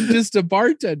 Like, I'm just a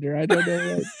bartender. I don't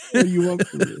know what you want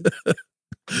from me.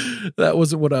 That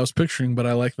wasn't what I was picturing, but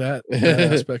I like that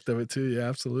aspect of it too. Yeah,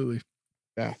 absolutely.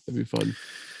 Yeah, that'd be fun.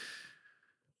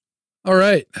 All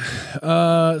right.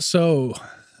 So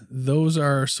those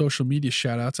are social media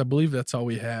shout outs. I believe that's all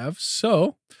we have.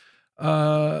 So,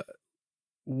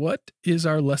 what is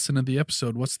our lesson of the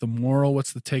episode? What's the moral?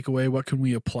 What's the takeaway? What can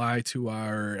we apply to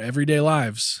our everyday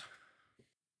lives?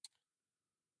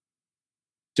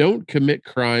 Don't commit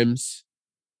crimes,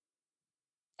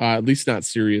 at least not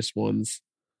serious ones,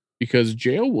 because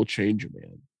jail will change a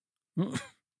man.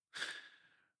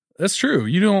 That's true.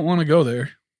 You don't want to go there.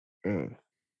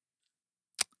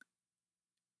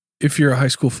 If you're a high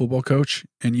school football coach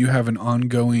and you have an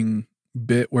ongoing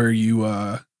bit where you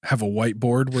have a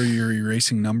whiteboard where you're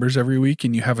erasing numbers every week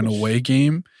and you have an away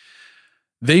game,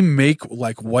 they make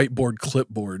like whiteboard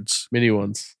clipboards. Mini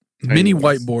ones. Mini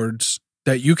whiteboards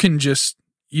that you can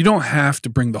you don't have to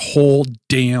bring the whole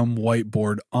damn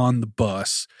whiteboard on the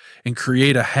bus and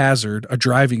create a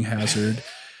driving hazard.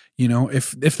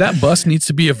 If that bus needs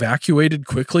to be evacuated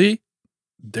quickly,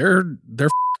 they're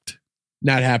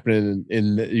not happening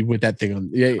with that thing on.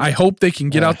 Yeah, I hope they can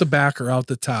get out the back or out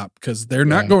the top because they're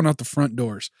not going out the front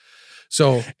doors.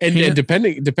 So and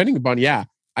depending upon I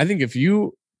think if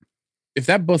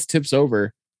that bus tips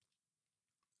over,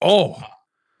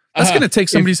 that's going to take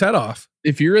somebody's head off.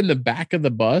 If you're in the back of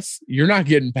the bus, you're not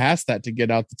getting past that to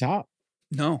get out the top.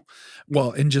 No.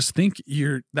 Well, and just think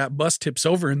that bus tips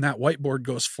over and that whiteboard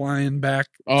goes flying back.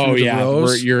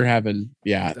 You're having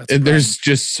there's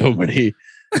just so many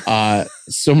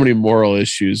moral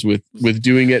issues with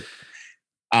doing it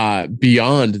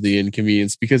beyond the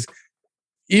inconvenience, because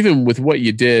even with what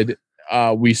you did,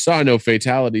 we saw no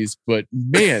fatalities, but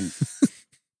man,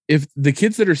 if the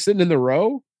kids that are sitting in the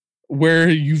row where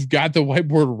you've got the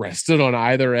whiteboard rested on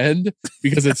either end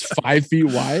because it's 5 feet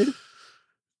wide,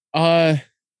 not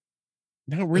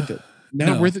worth it.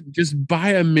 Not worth it. Just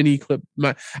buy a mini clip.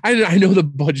 I know the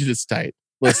budget is tight.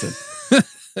 Listen.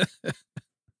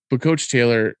 But Coach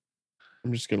Taylor,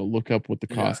 I'm just going to look up what the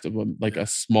cost of a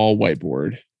small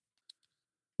whiteboard.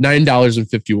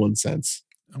 $9.51.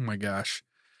 Oh my gosh.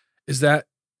 Is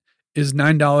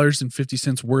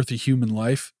 $9.50 worth a human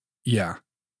life? Yeah.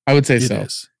 I would say so.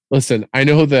 Is. Listen, I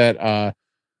know that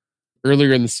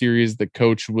earlier in the series, the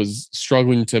coach was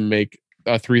struggling to make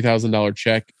a $3,000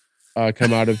 check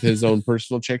come out of his own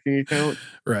personal checking account.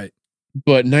 Right.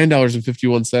 But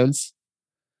 $9.51.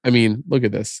 I mean, look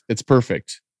at this. It's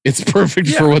perfect. It's perfect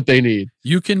for what they need.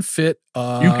 You can fit. You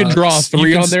can draw a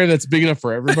 3 on there that's big enough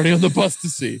for everybody on the bus to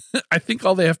see. I think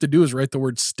all they have to do is write the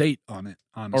word state on it.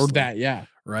 Honestly. Or that, yeah.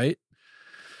 Right.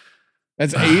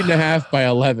 That's 8.5 by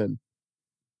 11.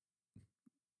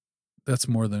 That's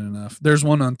more than enough. There's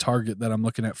one on Target that I'm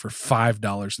looking at for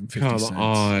 $5.50. Come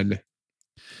on.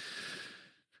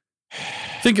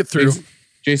 Think it through.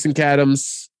 Jason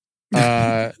Cadams,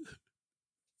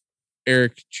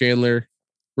 Eric Chandler,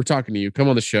 we're talking to you. Come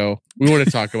on the show. We want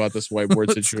to talk about this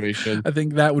whiteboard situation. I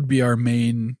think that would be our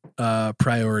main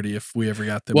priority if we ever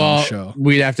got them on the show.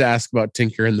 We'd have to ask about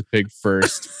Tinker and the Pig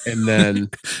first, and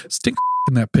then Tinker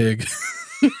in that pig.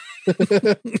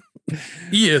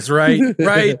 He is right.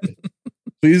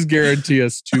 Please guarantee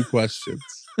us 2 questions.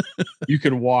 You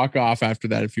can walk off after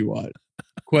that if you want.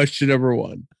 Question number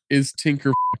 1: is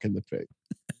Tinker in the pig?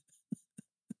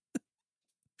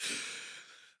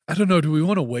 I don't know. Do we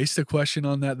want to waste a question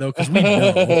on that though? Because we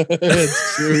know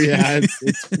it's true. Yeah,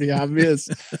 it's pretty obvious.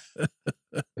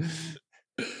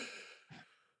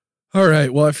 All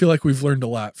right. Well, I feel like we've learned a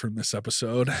lot from this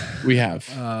episode. We have.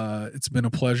 It's been a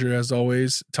pleasure as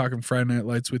always talking Friday Night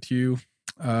Lights with you,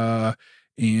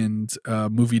 and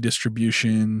movie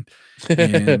distribution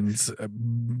and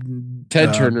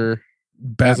Ted Turner,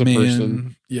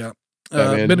 Batman. Yeah,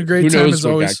 Batman. Been a great time as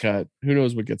always. Cut? Who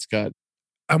knows what gets cut?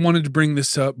 I wanted to bring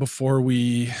this up before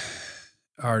we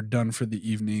are done for the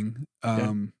evening.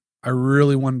 I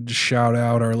really wanted to shout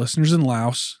out our listeners in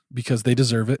Laos because they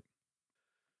deserve it.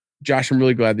 Josh, I'm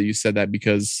really glad that you said that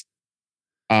because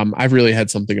I've really had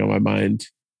something on my mind.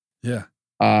 Yeah.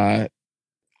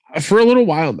 For a little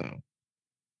while now.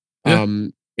 Yeah.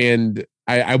 And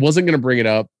I wasn't going to bring it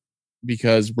up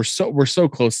because we're so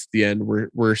close to the end.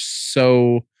 We're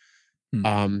so,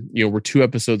 we're 2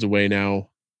 episodes away now.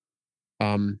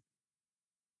 And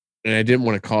I didn't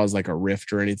want to cause like a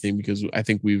rift or anything because I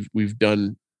think we've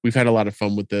had a lot of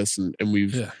fun with this and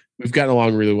we've gotten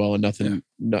along really well and nothing,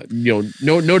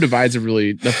 no divides have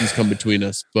really, nothing's come between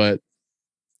us, but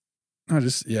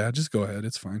just go ahead.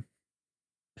 It's fine.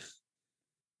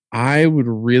 I would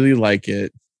really like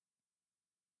it.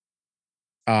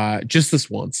 Just this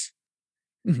once.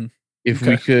 Mm-hmm. If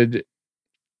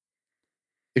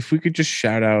we could just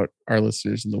shout out our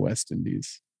listeners in the West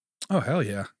Indies. Oh, hell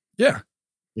yeah. Yeah.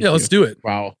 Let's do it.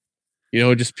 Wow.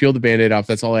 Just peel the Band-Aid off.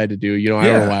 That's all I had to do. I don't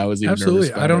know why I was even absolutely.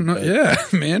 nervous. I don't know. Yeah,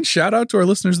 man. Shout out to our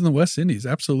listeners in the West Indies.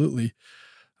 Absolutely.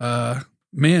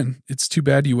 Man, it's too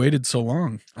bad you waited so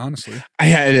long, honestly.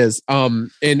 Yeah, it is.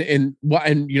 And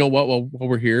you know what? While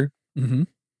we're here, mm-hmm.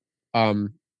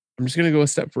 I'm just gonna go a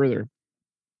step further.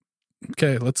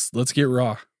 Okay, let's get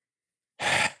raw.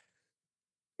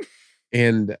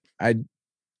 And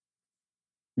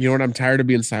you know what? I'm tired of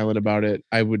being silent about it.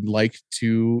 I would like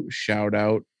to shout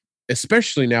out,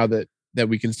 especially now that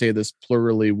we can say this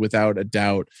plurally without a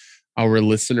doubt, our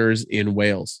listeners in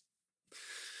Wales.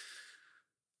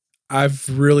 I've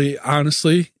really,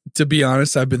 honestly, to be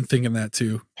honest, I've been thinking that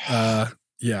too.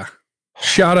 Yeah.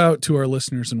 Shout out to our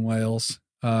listeners in Wales.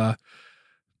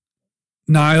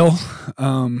 Niall,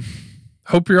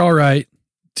 hope you're all right.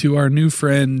 To our new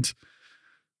friend,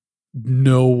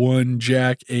 No One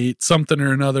Jack 8, something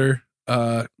or another.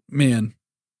 Man,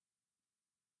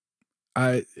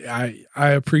 I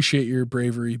appreciate your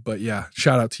bravery, but yeah,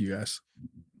 shout out to you guys.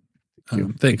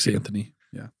 Thanks, Anthony.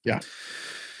 Yeah.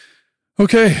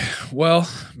 Okay. Well,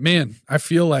 man, I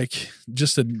feel like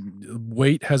just a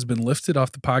weight has been lifted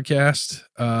off the podcast.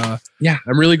 Yeah,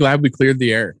 I'm really glad we cleared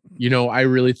the air. I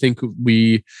really think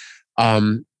we,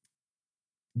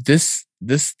 this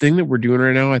thing that we're doing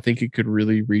right now, I think it could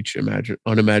really reach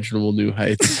unimaginable new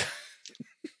heights.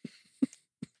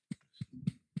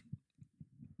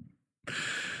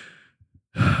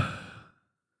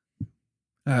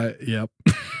 Yep.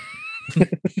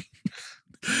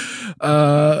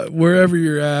 Wherever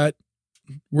you're at,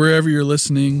 wherever you're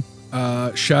listening,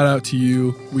 shout out to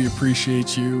you. We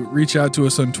appreciate you. Reach out to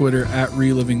us on Twitter at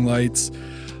Reliving Lights.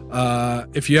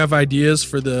 If you have ideas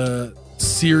for the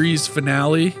series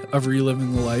finale of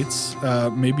Reliving the Lights,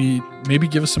 maybe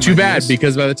give us some Too ideas. bad,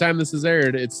 because by the time this is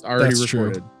aired, it's already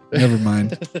recorded. True. Never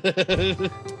mind.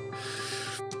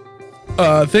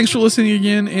 Thanks for listening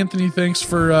again, Anthony. Thanks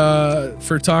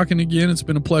for talking again. It's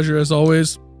been a pleasure as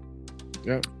always.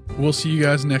 Yeah. We'll see you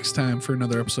guys next time for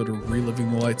another episode of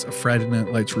Reliving the Lights, a Friday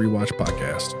Night Lights rewatch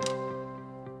podcast.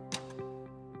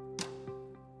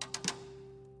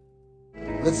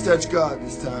 Let's touch God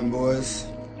this time, boys.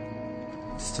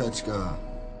 Let's touch God.